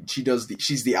girlfriend,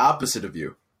 she's the opposite of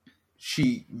you.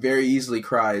 She very easily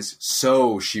cries,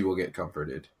 so she will get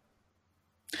comforted.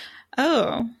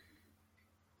 Oh,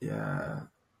 Yeah,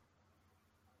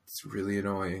 it's really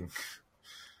annoying.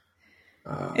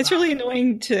 it's Uh, really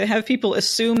annoying to have people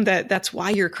assume that that's why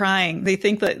you're crying. They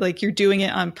think that like you're doing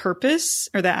it on purpose,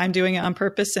 or that I'm doing it on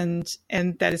purpose, and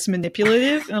that it's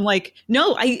manipulative. And I'm like,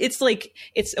 no, it's like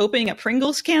it's opening a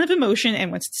Pringles can of emotion,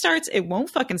 and once it starts, it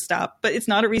won't fucking stop. But it's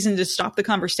not a reason to stop the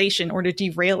conversation or to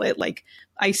derail it. Like,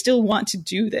 I still want to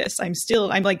do this. I'm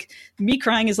like, me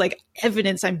crying is like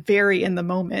evidence I'm very in the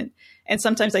moment. And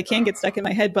sometimes I can get stuck in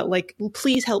my head, but like,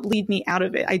 please help lead me out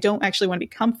of it. I don't actually want to be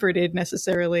comforted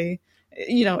necessarily,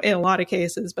 in a lot of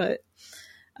cases, but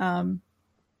I'm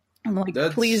like,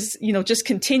 please, just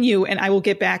continue and I will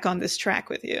get back on this track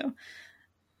with you.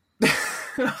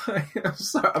 I'm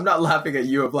sorry. I'm not laughing at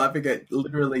you. I'm laughing at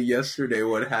literally yesterday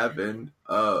what happened.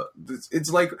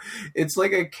 It's like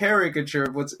a caricature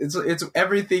of it's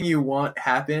everything you want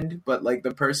happened, but like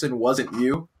the person wasn't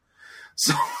you.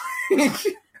 So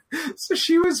so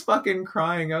she was fucking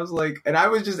crying. I was like, and I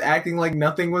was just acting like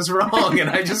nothing was wrong, and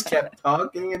I just kept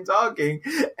talking and talking,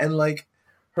 and like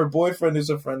her boyfriend, who's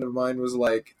a friend of mine, was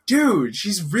like, "Dude,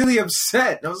 she's really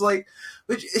upset." And I was like,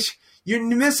 "But you're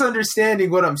misunderstanding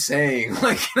what I'm saying."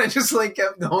 Like, and I just like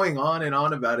kept going on and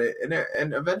on about it,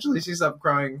 and eventually she stopped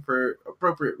crying for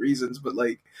appropriate reasons. But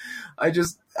like,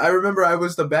 I remember I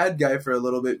was the bad guy for a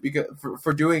little bit because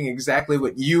for doing exactly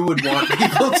what you would want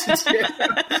people to do.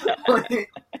 Like,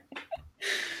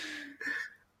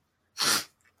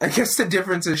 I guess the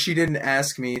difference is she didn't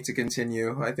ask me to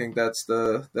continue. I think that's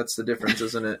the difference,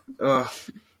 isn't it? Oh,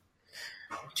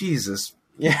 Jesus.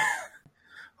 Yeah.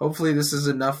 Hopefully this is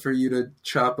enough for you to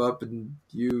chop up and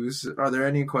use. Are there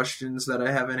any questions that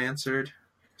I haven't answered?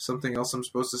 Something else I'm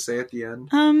supposed to say at the end?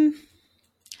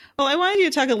 Well, I wanted you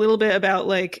to talk a little bit about,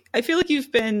 like, I feel like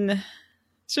you've been,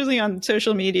 certainly on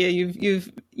social media,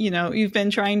 you've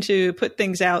been trying to put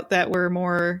things out that were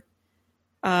more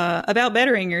about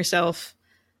bettering yourself.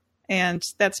 And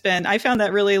I found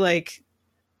that really, like,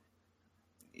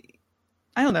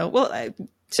 I don't know, well,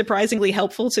 surprisingly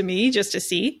helpful to me just to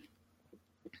see.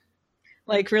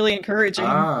 Like, really encouraging,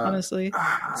 honestly.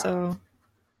 So.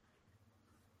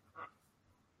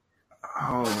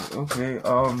 Oh, okay.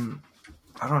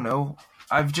 I don't know.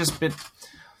 I've been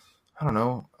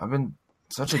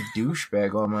such a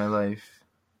douchebag all my life.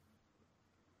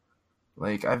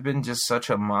 Like, I've been just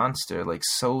such a monster, like,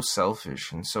 so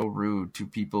selfish and so rude to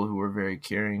people who were very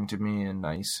caring to me and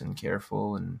nice and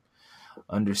careful and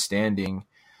understanding.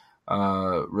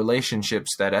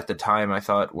 Relationships that at the time I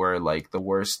thought were, like, the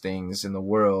worst things in the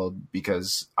world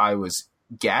because I was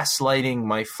gaslighting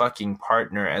my fucking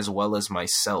partner as well as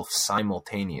myself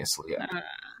simultaneously.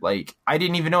 Like, I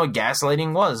didn't even know what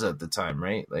gaslighting was at the time,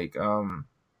 right? Like,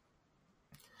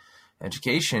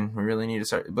 education, we really need to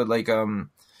start, but like,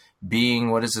 being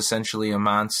what is essentially a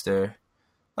monster,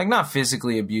 like not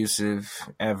physically abusive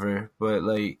ever, but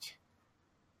like,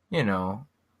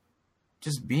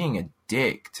 just being a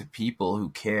dick to people who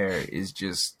care is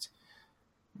just,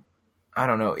 I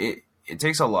don't know. It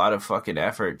takes a lot of fucking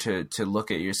effort to look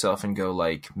at yourself and go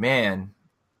like, man,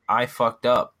 I fucked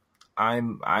up.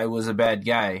 I was a bad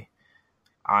guy.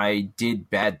 I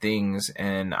did bad things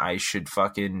and I should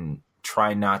fucking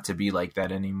try not to be like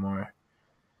that anymore.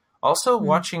 Also,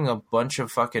 watching a bunch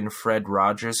of fucking Fred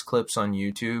Rogers clips on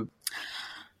YouTube,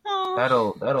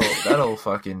 that'll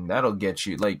get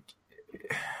you. Like,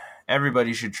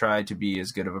 everybody should try to be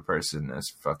as good of a person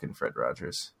as fucking Fred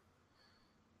Rogers.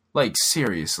 Like,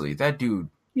 seriously, that dude.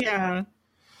 Yeah.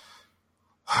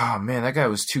 Oh man, that guy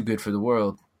was too good for the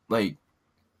world. Like,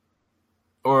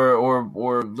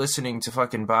 or listening to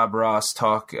fucking Bob Ross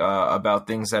talk about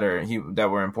things that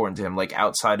were important to him, like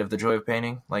outside of the joy of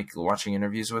painting, like watching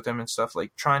interviews with him and stuff,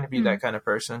 like trying to be that kind of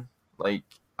person. Like,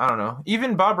 I don't know.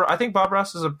 Even I think Bob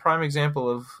Ross is a prime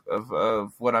example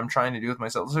of what I'm trying to do with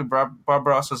myself. So Bob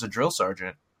Ross was a drill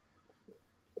sergeant.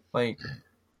 Like,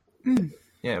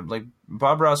 yeah, like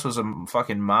Bob Ross was a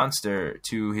fucking monster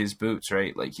to his boots,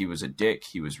 right? Like, he was a dick.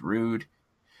 He was rude.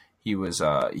 He was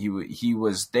he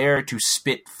was there to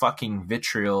spit fucking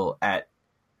vitriol at,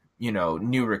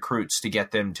 new recruits to get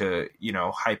them to,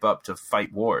 hype up to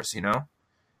fight wars,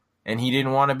 And he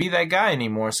didn't want to be that guy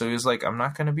anymore, so he was like, I'm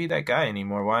not going to be that guy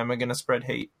anymore. Why am I going to spread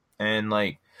hate? And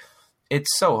like,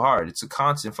 it's so hard. It's a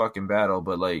constant fucking battle,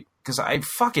 but like, because I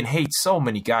fucking hate so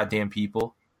many goddamn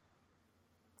people.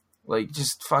 Like,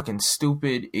 just fucking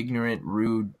stupid, ignorant,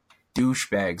 rude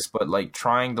douchebags, but like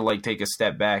trying to like take a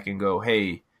step back and go,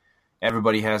 hey,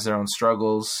 everybody has their own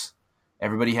struggles.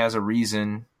 Everybody has a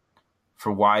reason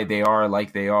for why they are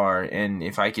like they are. And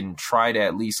if I can try to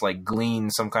at least like glean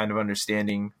some kind of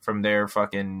understanding from their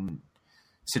fucking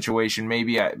situation,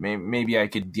 maybe I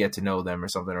could get to know them or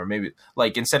something. Or maybe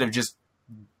like, instead of just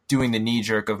doing the knee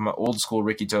jerk of my old school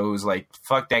Rikito, who's like,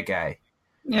 fuck that guy.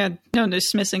 Yeah. No,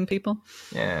 dismissing people.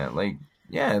 Yeah. Like,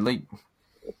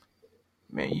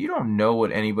 man, you don't know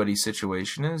what anybody's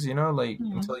situation is, you know, like,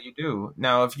 until you do.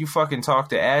 Now, if you fucking talk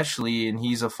to Ashley and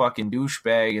he's a fucking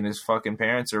douchebag and his fucking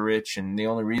parents are rich and the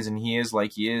only reason he is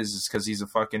like he is because he's a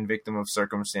fucking victim of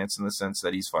circumstance, in the sense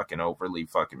that he's fucking overly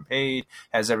fucking paid,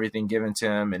 has everything given to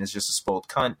him, and is just a spoiled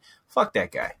cunt, fuck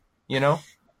that guy, you know?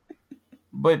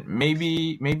 But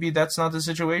maybe that's not the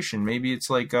situation. Maybe it's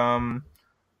like,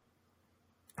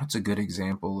 that's a good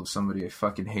example of somebody I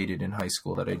fucking hated in high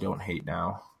school that I don't hate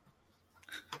now.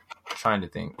 Trying to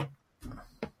think.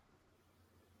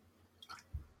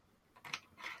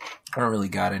 I don't really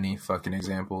got any fucking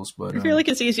examples, but I feel like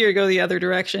it's easier to go the other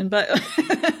direction, but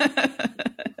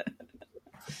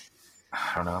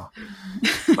I don't know.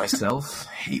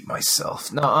 Hate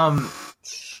myself.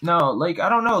 No, like, I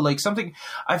don't know, like, something,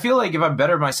 I feel like if I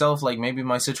better myself, like, maybe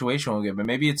my situation will get, but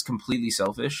maybe it's completely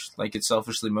selfish, like, it's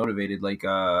selfishly motivated, like,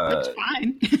 that's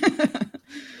fine.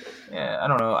 Yeah, I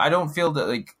don't know. I don't feel that,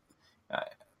 like,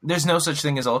 there's no such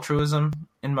thing as altruism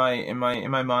in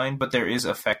my mind, but there is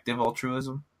effective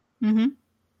altruism. Mm-hmm.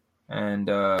 And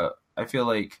I feel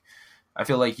like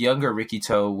younger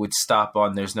Rikito would stop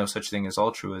on "there's no such thing as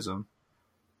altruism"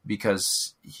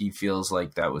 because he feels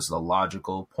like that was the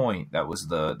logical point. That was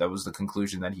the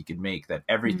conclusion that he could make, that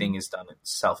everything is done in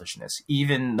selfishness.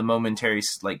 Even the momentary,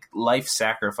 like, life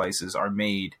sacrifices are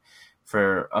made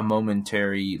for a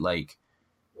momentary, like,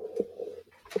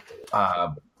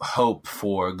 hope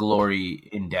for glory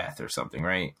in death or something,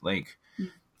 right? Like,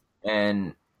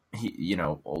 and he, you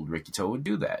know, old Rikito would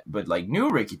do that, but like new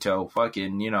Rikito,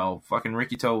 fucking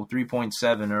Rikito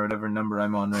 3.7 or whatever number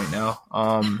I'm on right now,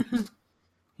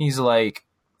 he's like,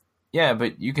 yeah,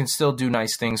 but you can still do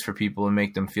nice things for people and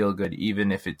make them feel good,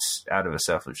 even if it's out of a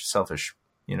selfish,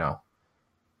 you know,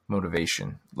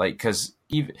 motivation. Like, because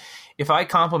even if I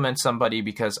compliment somebody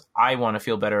because I want to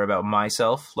feel better about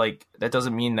myself, like, that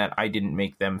doesn't mean that I didn't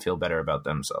make them feel better about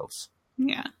themselves.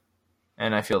 Yeah.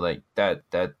 And I feel like that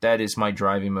is my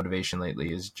driving motivation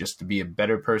lately, is just to be a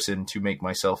better person, to make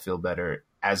myself feel better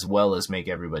as well as make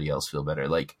everybody else feel better.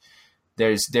 Like,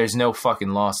 there's no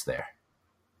fucking loss there.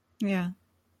 Yeah.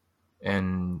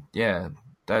 And yeah,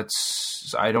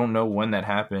 I don't know when that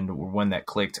happened or when that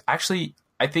clicked. Actually,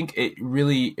 I think it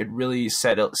really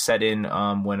set in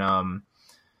when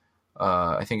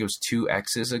I think it was 2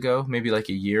 X's ago, maybe like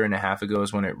a year and a half ago,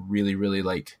 is when it really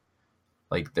like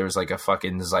there was like a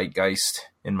fucking zeitgeist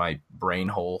in my brain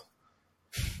hole,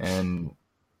 and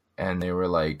they were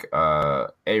like,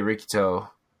 hey Rikito,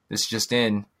 this just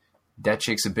in, that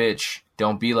chick's a bitch,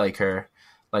 don't be like her.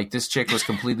 Like, this chick was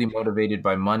completely motivated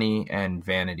by money and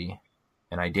vanity,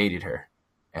 and I dated her.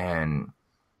 And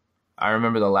I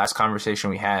remember the last conversation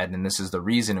we had, and this is the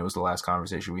reason it was the last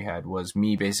conversation we had, was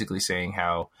me basically saying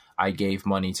how I gave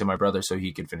money to my brother so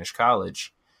he could finish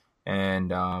college.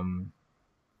 And,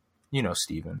 you know,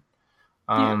 Steven.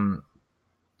 And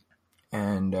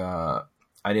I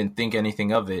didn't think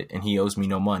anything of it, and he owes me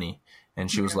no money.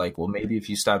 And she was like, well, maybe if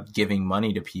you stopped giving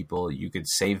money to people, you could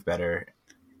save better.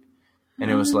 And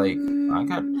it was like, I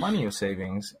got plenty of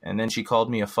savings. And then she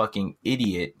called me a fucking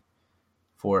idiot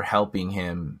for helping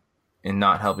him and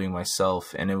not helping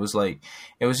myself. And it was like,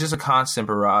 it was just a constant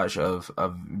barrage of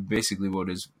basically what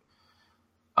is,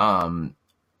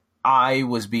 I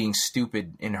was being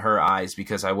stupid in her eyes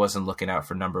because I wasn't looking out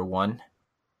for number one.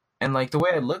 And like, the way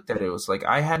I looked at it was like,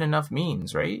 I had enough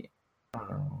means, right? I don't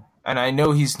know. And I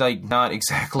know he's like not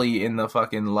exactly in the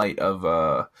fucking light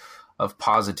of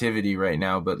positivity right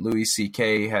now, but Louis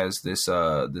C.K. has this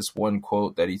one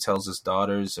quote that he tells his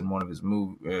daughters in one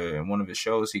of his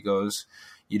shows. He goes,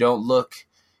 "You don't look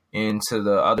into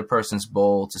the other person's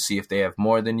bowl to see if they have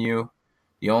more than you.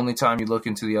 The only time you look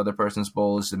into the other person's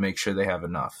bowl is to make sure they have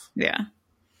enough." Yeah.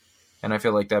 And I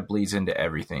feel like that bleeds into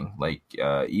everything. Like,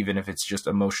 even if it's just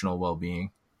emotional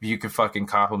well-being. If you could fucking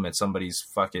compliment somebody's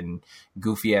fucking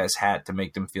goofy ass hat to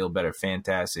make them feel better,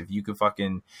 fantastic. If you could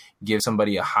fucking give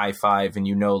somebody a high five and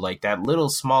you know, like, that little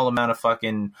small amount of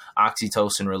fucking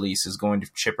oxytocin release is going to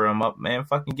chipper them up, man,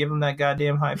 fucking give them that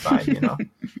goddamn high five, you know?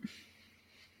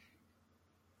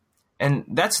 And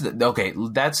that's okay.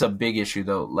 That's a big issue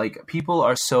though. Like people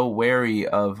are so wary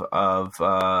of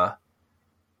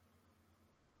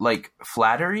like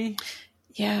flattery.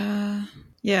 Yeah.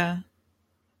 Yeah.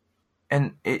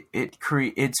 And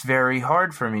it's very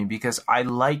hard for me because I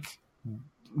like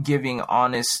giving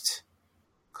honest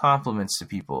compliments to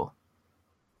people.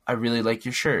 I really like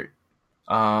your shirt.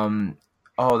 Oh,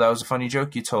 that was a funny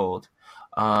joke you told.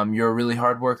 You're a really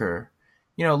hard worker.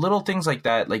 You know, little things like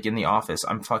that, like in the office,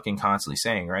 I'm fucking constantly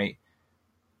saying, right?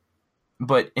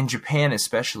 But in Japan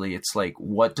especially, it's like,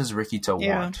 what does Rikito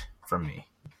want from me?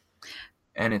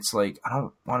 And it's like, I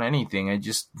don't want anything. I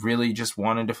just really just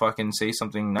wanted to fucking say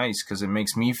something nice because it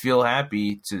makes me feel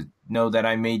happy to know that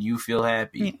I made you feel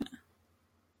happy. Yeah.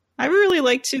 I really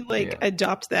like to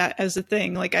adopt that as a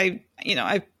thing. Like I've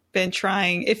been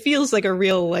trying. It feels like a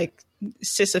real like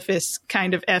Sisyphus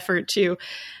kind of effort too,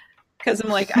 because I'm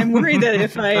like, I'm worried that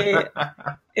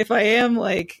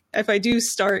if I do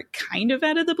start kind of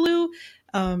out of the blue,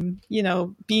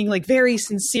 being like very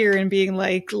sincere and being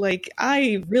like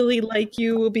I really like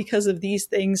you because of these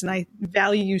things, and I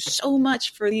value you so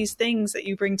much for these things that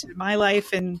you bring to my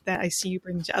life and that I see you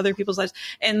bring to other people's lives.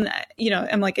 And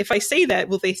I'm like, if I say that,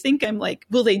 will they think I'm like,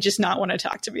 will they just not want to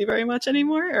talk to me very much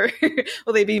anymore, or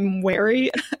will they be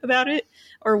wary about it,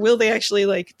 or will they actually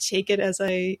like take it as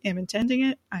I am intending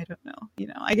it? I don't know.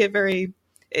 I get very,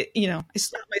 I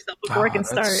stop myself before I can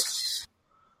start.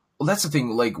 Well, that's the thing.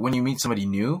 Like when you meet somebody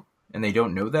new and they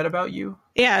don't know that about you.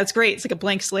 Yeah, it's great. It's like a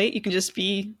blank slate. You can just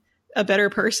be a better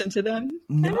person to them.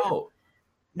 No,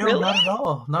 really? Not at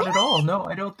all. Not at all. No,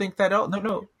 I don't think that.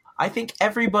 No. I think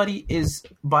everybody is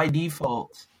by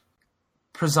default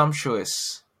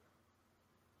presumptuous.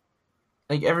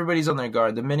 Like everybody's on their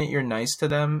guard. The minute you're nice to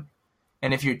them,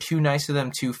 and if you're too nice to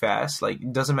them too fast, like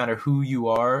it doesn't matter who you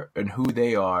are and who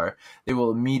they are, they will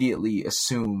immediately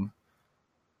assume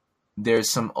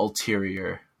there's some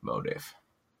ulterior motive.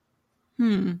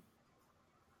 I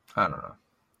don't know.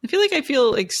 I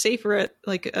feel like safer at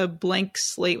like a blank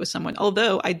slate with someone,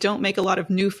 although I don't make a lot of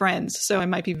new friends, so I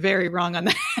might be very wrong on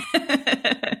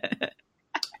that.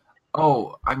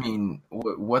 Oh, I mean,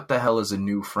 what the hell is a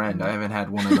new friend? I haven't had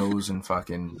one of those in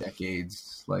fucking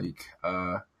decades. Like,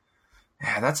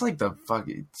 yeah, that's like the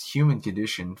fucking human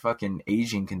condition, fucking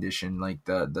aging condition. Like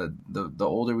the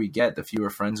older we get, the fewer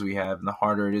friends we have, and the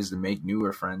harder it is to make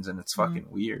newer friends, and it's fucking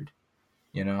weird,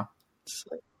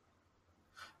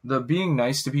 The being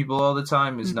nice to people all the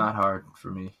time is not hard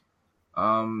for me.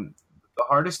 The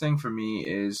hardest thing for me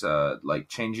is like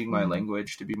changing my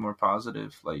language to be more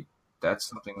positive. Like that's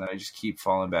something that I just keep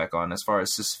falling back on. As far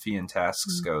as Sisyphean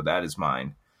tasks go, that is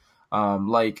mine.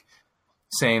 Like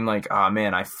saying like, oh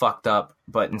man, I fucked up.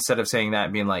 But instead of saying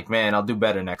that, being like, man, I'll do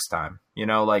better next time.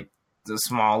 Like the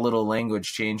small little language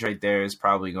change right there is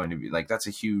probably going to be like, that's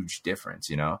a huge difference,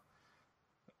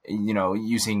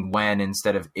 using when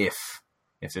instead of if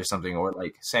there's something, or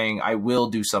like saying I will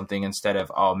do something instead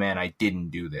of, oh man, I didn't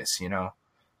do this,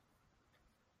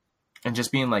 and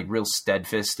just being like real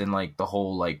steadfast in like the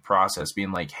whole like process,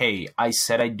 being like, hey, I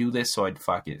said I'd do this, so I'll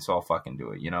fucking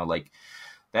do it. Like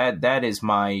that is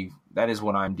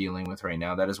what I'm dealing with right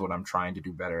now. That is what I'm trying to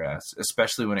do better at,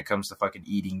 especially when it comes to fucking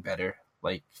eating better.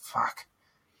 Like, fuck.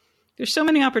 There's so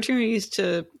many opportunities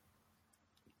to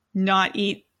not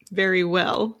eat very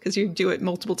well because you do it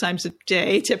multiple times a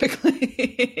day,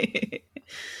 typically.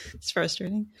 It's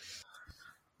frustrating.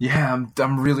 Yeah,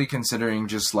 I'm really considering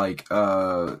just like,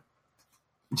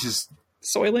 just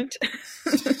Soylent.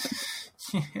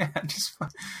 Yeah, just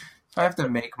if I have to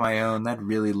make my own, that'd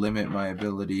really limit my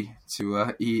ability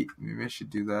to eat. Maybe I should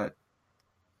do that.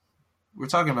 We're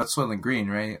talking about Soylent Green,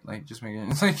 right? Like, just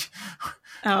making it like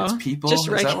it's people. Is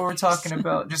that what we're talking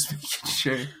about? Just making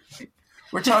sure.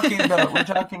 We're talking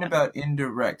about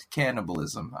indirect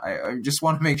cannibalism. I just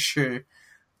want to make sure.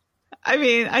 I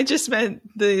mean, I just meant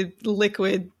the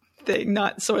liquid thing,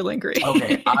 not Soylent Green.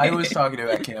 Okay, I was talking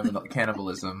about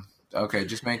cannibalism. Okay,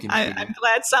 just making sure. I'm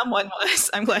glad someone was.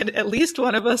 I'm glad at least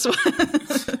one of us was.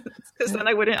 Because then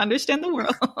I wouldn't understand the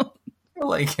world.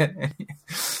 Like it.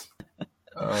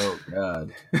 Oh,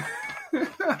 God.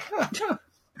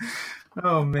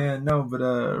 Oh, man. No, but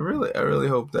I really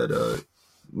hope that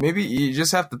maybe you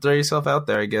just have to throw yourself out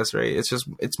there, I guess, right?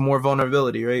 It's more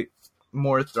vulnerability, right?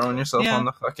 More throwing yourself on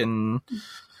the fucking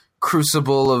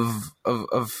crucible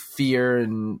of fear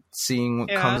and seeing what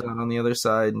comes out on the other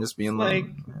side and just being like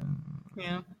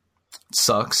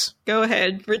sucks. Go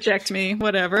ahead, reject me,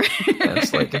 whatever.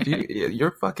 It's like if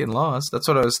you're fucking lost. That's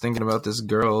what I was thinking about this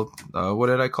girl. What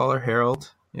did I call her?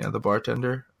 Harold? Yeah, the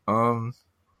bartender.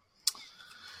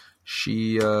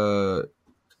 She's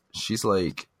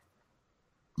like,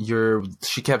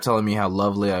 she kept telling me how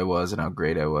lovely I was and how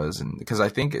great I was. And because I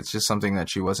think it's just something that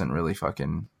she wasn't really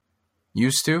fucking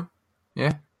used to.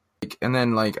 Yeah. And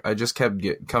then, like, I just kept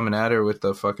coming at her with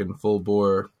the fucking full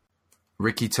bore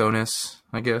Rikito-ness,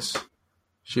 I guess.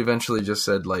 She eventually just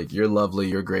said, like, you're lovely,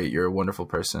 you're great, you're a wonderful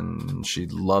person. And she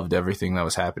loved everything that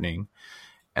was happening.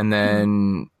 And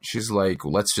then she's like,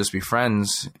 let's just be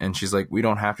friends. And she's like, we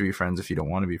don't have to be friends if you don't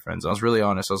want to be friends. I was really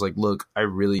honest. I was like, look, I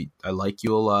like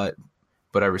you a lot,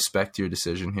 but I respect your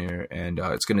decision here. And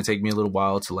it's going to take me a little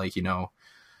while to, like,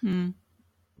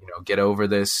 get over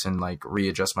this and, like,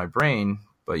 readjust my brain.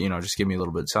 But, just give me a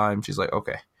little bit of time. She's like,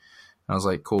 okay. And I was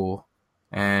like, cool.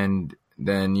 And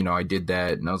then, I did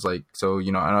that. And I was like, so,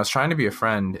 and I was trying to be a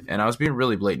friend. And I was being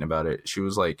really blatant about it. She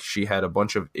was like, she had a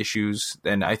bunch of issues.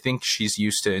 And I think she's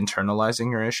used to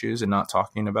internalizing her issues and not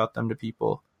talking about them to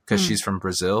people. Because she's from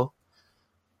Brazil.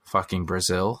 Fucking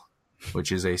Brazil.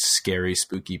 Which is a scary,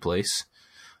 spooky place.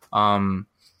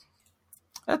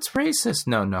 That's racist.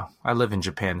 No. I live in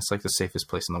Japan. It's like the safest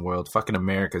place in the world. Fucking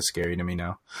America's scary to me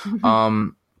now.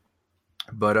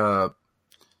 But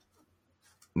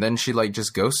then she, like,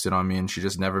 just ghosted on me, and she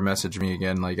just never messaged me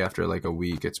again, like, after, like, a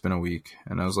week. It's been a week.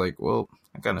 And I was like, well,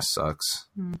 that kind of sucks.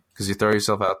 Because you throw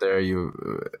yourself out there,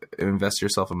 you invest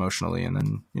yourself emotionally, and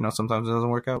then, sometimes it doesn't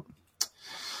work out.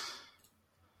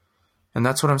 And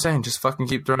that's what I'm saying. Just fucking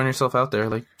keep throwing yourself out there.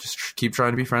 Like, just keep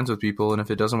trying to be friends with people. And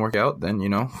if it doesn't work out, then,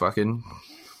 fucking...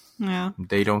 Yeah.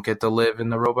 They don't get to live in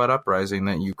the robot uprising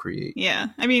that you create. Yeah.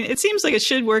 I mean, it seems like it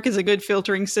should work as a good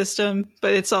filtering system,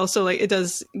 but it's also like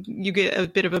you get a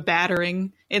bit of a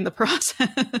battering in the process.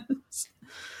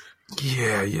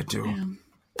 Yeah, you do.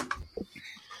 Yeah.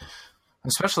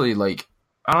 Especially, like,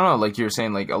 I don't know, like you were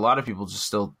saying, like, a lot of people just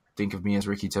still think of me as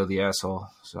Rikito the asshole.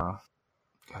 So,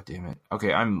 god damn it.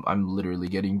 Okay, I'm literally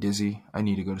getting dizzy. I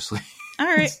need to go to sleep. All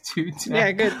right.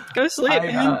 Yeah, good. Go sleep,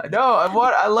 man. No,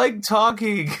 I like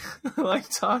talking. I like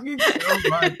talking so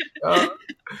much.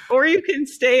 Or you can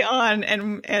stay on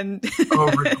and and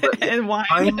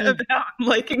whine about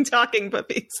liking talking but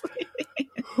be sleeping.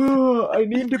 I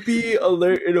need to be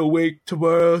alert and awake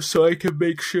tomorrow so I can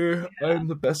make sure I'm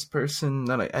the best person.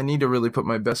 That I need to really put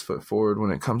my best foot forward when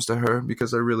it comes to her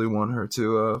because I really want her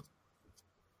to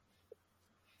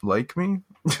like me.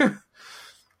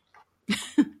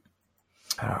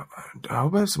 I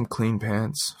hope I have some clean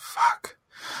pants. Fuck.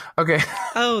 Okay.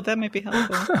 Oh, that might be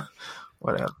helpful.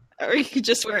 Whatever. Or you could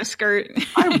just wear a skirt.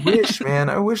 I wish, man.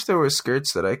 I wish there were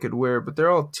skirts that I could wear, but they're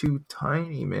all too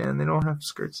tiny, man. They don't have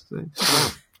skirts.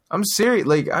 I'm serious.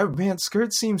 Like, man,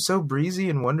 skirts seem so breezy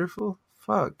and wonderful.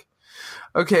 Fuck.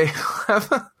 Okay.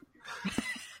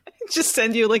 Just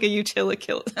send you like a utility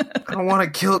kilt. I don't want a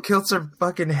kilt. Kilts are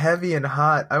fucking heavy and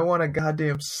hot. I want a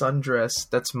goddamn sundress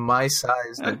that's my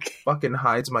size that fucking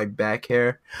hides my back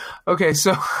hair. Okay,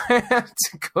 so I have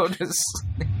to go to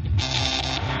sleep.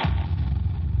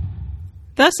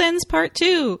 Thus ends part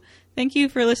 2. Thank you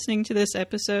for listening to this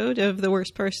episode of The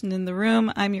Worst Person in the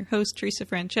Room. I'm your host, Teresa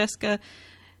Francesca.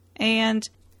 And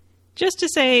just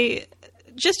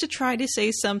to try to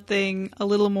say something a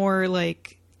little more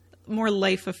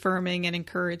life-affirming and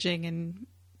encouraging and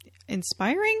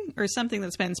inspiring, or something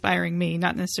that's been inspiring me,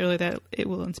 not necessarily that it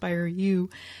will inspire you,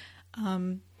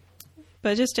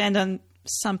 but just to end on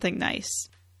something nice.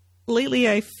 Lately,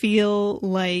 I feel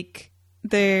like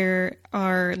there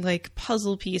are like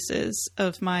puzzle pieces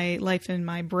of my life in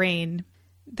my brain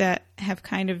that have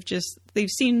kind of they've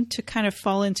seemed to kind of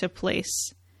fall into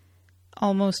place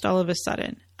almost all of a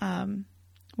sudden,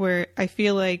 where I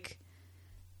feel like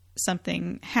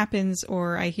something happens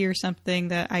or I hear something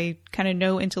that I kind of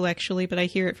know intellectually, but I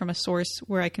hear it from a source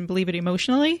where I can believe it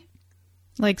emotionally.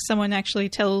 Like someone actually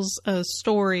tells a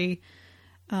story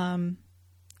kind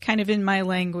of in my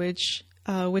language,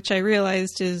 which I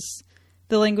realized is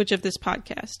the language of this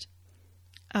podcast,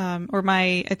 or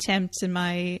my attempts and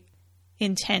my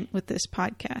intent with this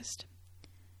podcast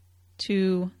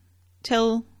to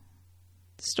tell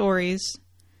stories,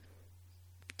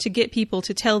 to get people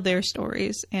to tell their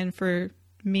stories, and for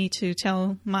me to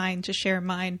tell mine, to share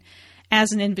mine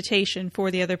as an invitation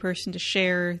for the other person to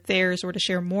share theirs or to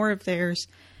share more of theirs,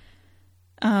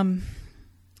 to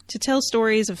tell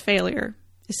stories of failure,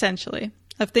 essentially,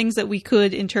 of things that we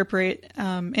could interpret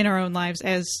in our own lives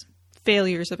as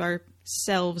failures of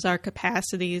ourselves, our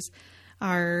capacities,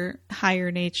 our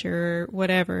higher nature,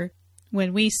 whatever.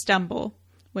 When we stumble,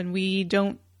 when we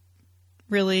don't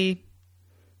really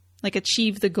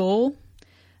achieve the goal,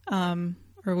 or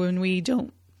when we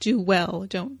don't do well,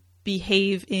 don't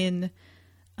behave in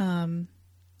the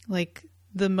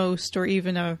most or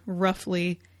even a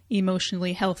roughly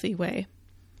emotionally healthy way,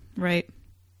 right?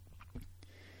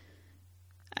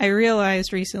 I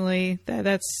realized recently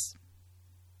that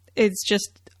it's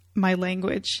just my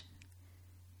language,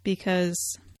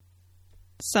 because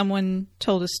someone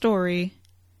told a story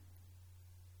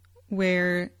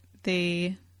where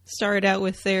they started out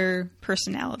with their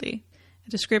personality, a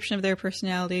description of their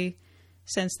personality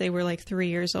since they were like 3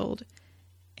 years old,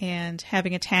 and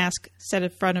having a task set in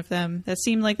front of them that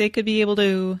seemed like they could be able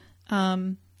to,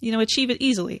 achieve it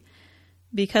easily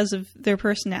because of their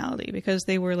personality, because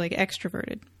they were like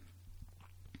extroverted.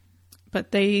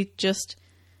 But they just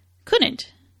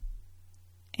couldn't.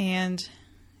 And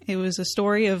it was a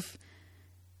story of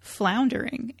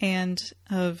floundering and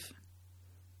of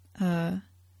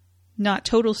not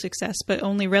total success, but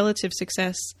only relative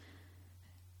success,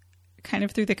 kind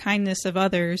of through the kindness of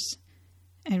others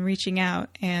and reaching out.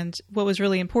 And what was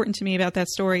really important to me about that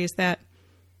story is that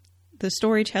the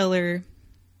storyteller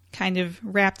kind of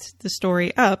wrapped the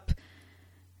story up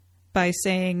by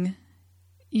saying,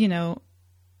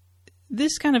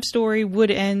 this kind of story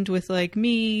would end with like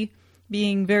me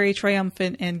being very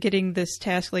triumphant and getting this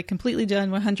task like completely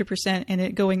done 100% and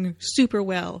it going super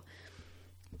well.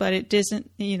 But it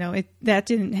doesn't, that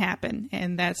didn't happen,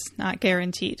 and that's not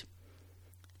guaranteed.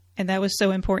 And that was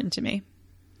so important to me,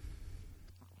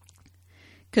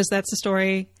 because that's the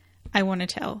story I want to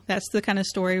tell. That's the kind of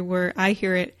story where I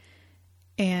hear it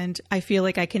and I feel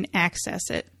like I can access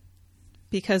it,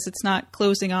 because it's not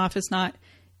closing off. It's not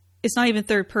even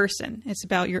third person. It's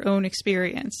about your own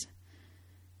experience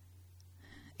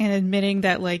and admitting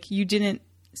that like you didn't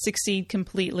succeed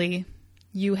completely.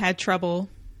 You had trouble,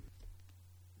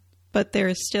 but there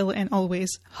is still and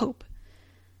always hope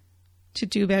to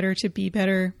do better, to be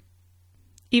better.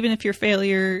 Even if your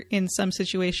failure in some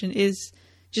situation is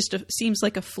just seems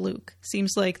like a fluke,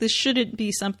 seems like this shouldn't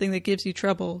be something that gives you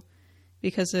trouble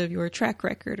because of your track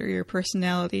record or your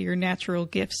personality, your natural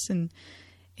gifts and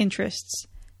interests.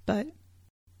 But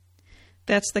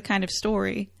that's the kind of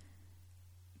story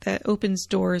that opens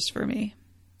doors for me.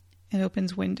 It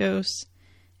opens windows.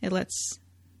 It lets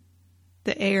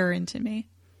the air into me.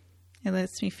 It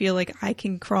lets me feel like I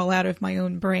can crawl out of my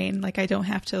own brain, like I don't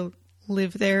have to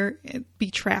live there and be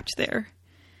trapped there.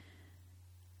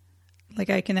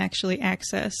 Like I can actually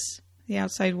access the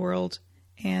outside world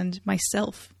and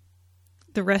myself,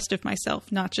 the rest of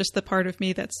myself, not just the part of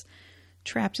me that's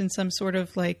trapped in some sort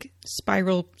of like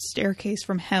spiral staircase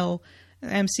from hell,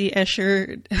 MC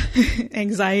Escher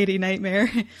anxiety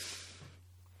nightmare.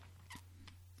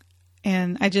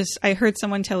 And I heard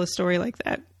someone tell a story like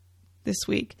that this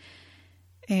week,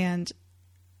 and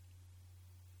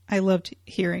I loved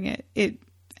hearing it.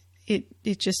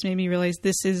 It just made me realize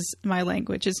this is my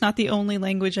language. It's not the only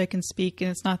language I can speak,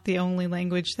 and it's not the only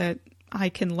language that I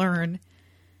can learn,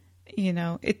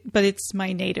 but it's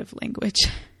my native language,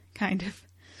 kind of.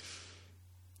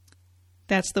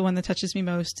 That's the one that touches me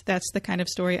most. That's the kind of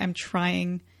story I'm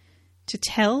trying to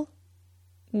tell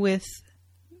with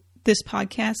this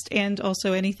podcast, and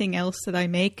also anything else that I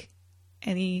make,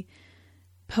 any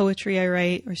poetry I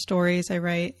write or stories I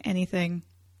write, anything.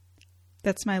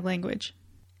 That's my language.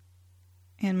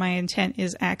 And my intent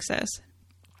is access,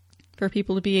 for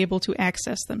people to be able to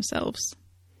access themselves,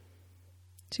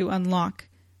 to unlock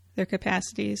their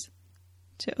capacities,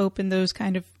 to open those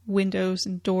kind of windows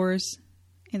and doors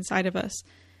inside of us,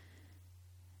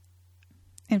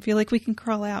 and feel like we can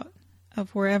crawl out of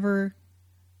wherever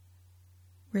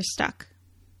we're stuck.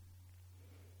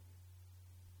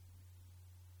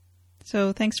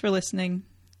 So thanks for listening.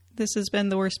 This has been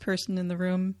The Worst Person in the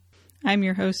Room. I'm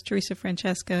your host, Teresa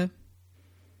Francesca.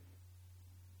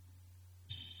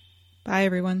 Bye,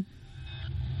 everyone.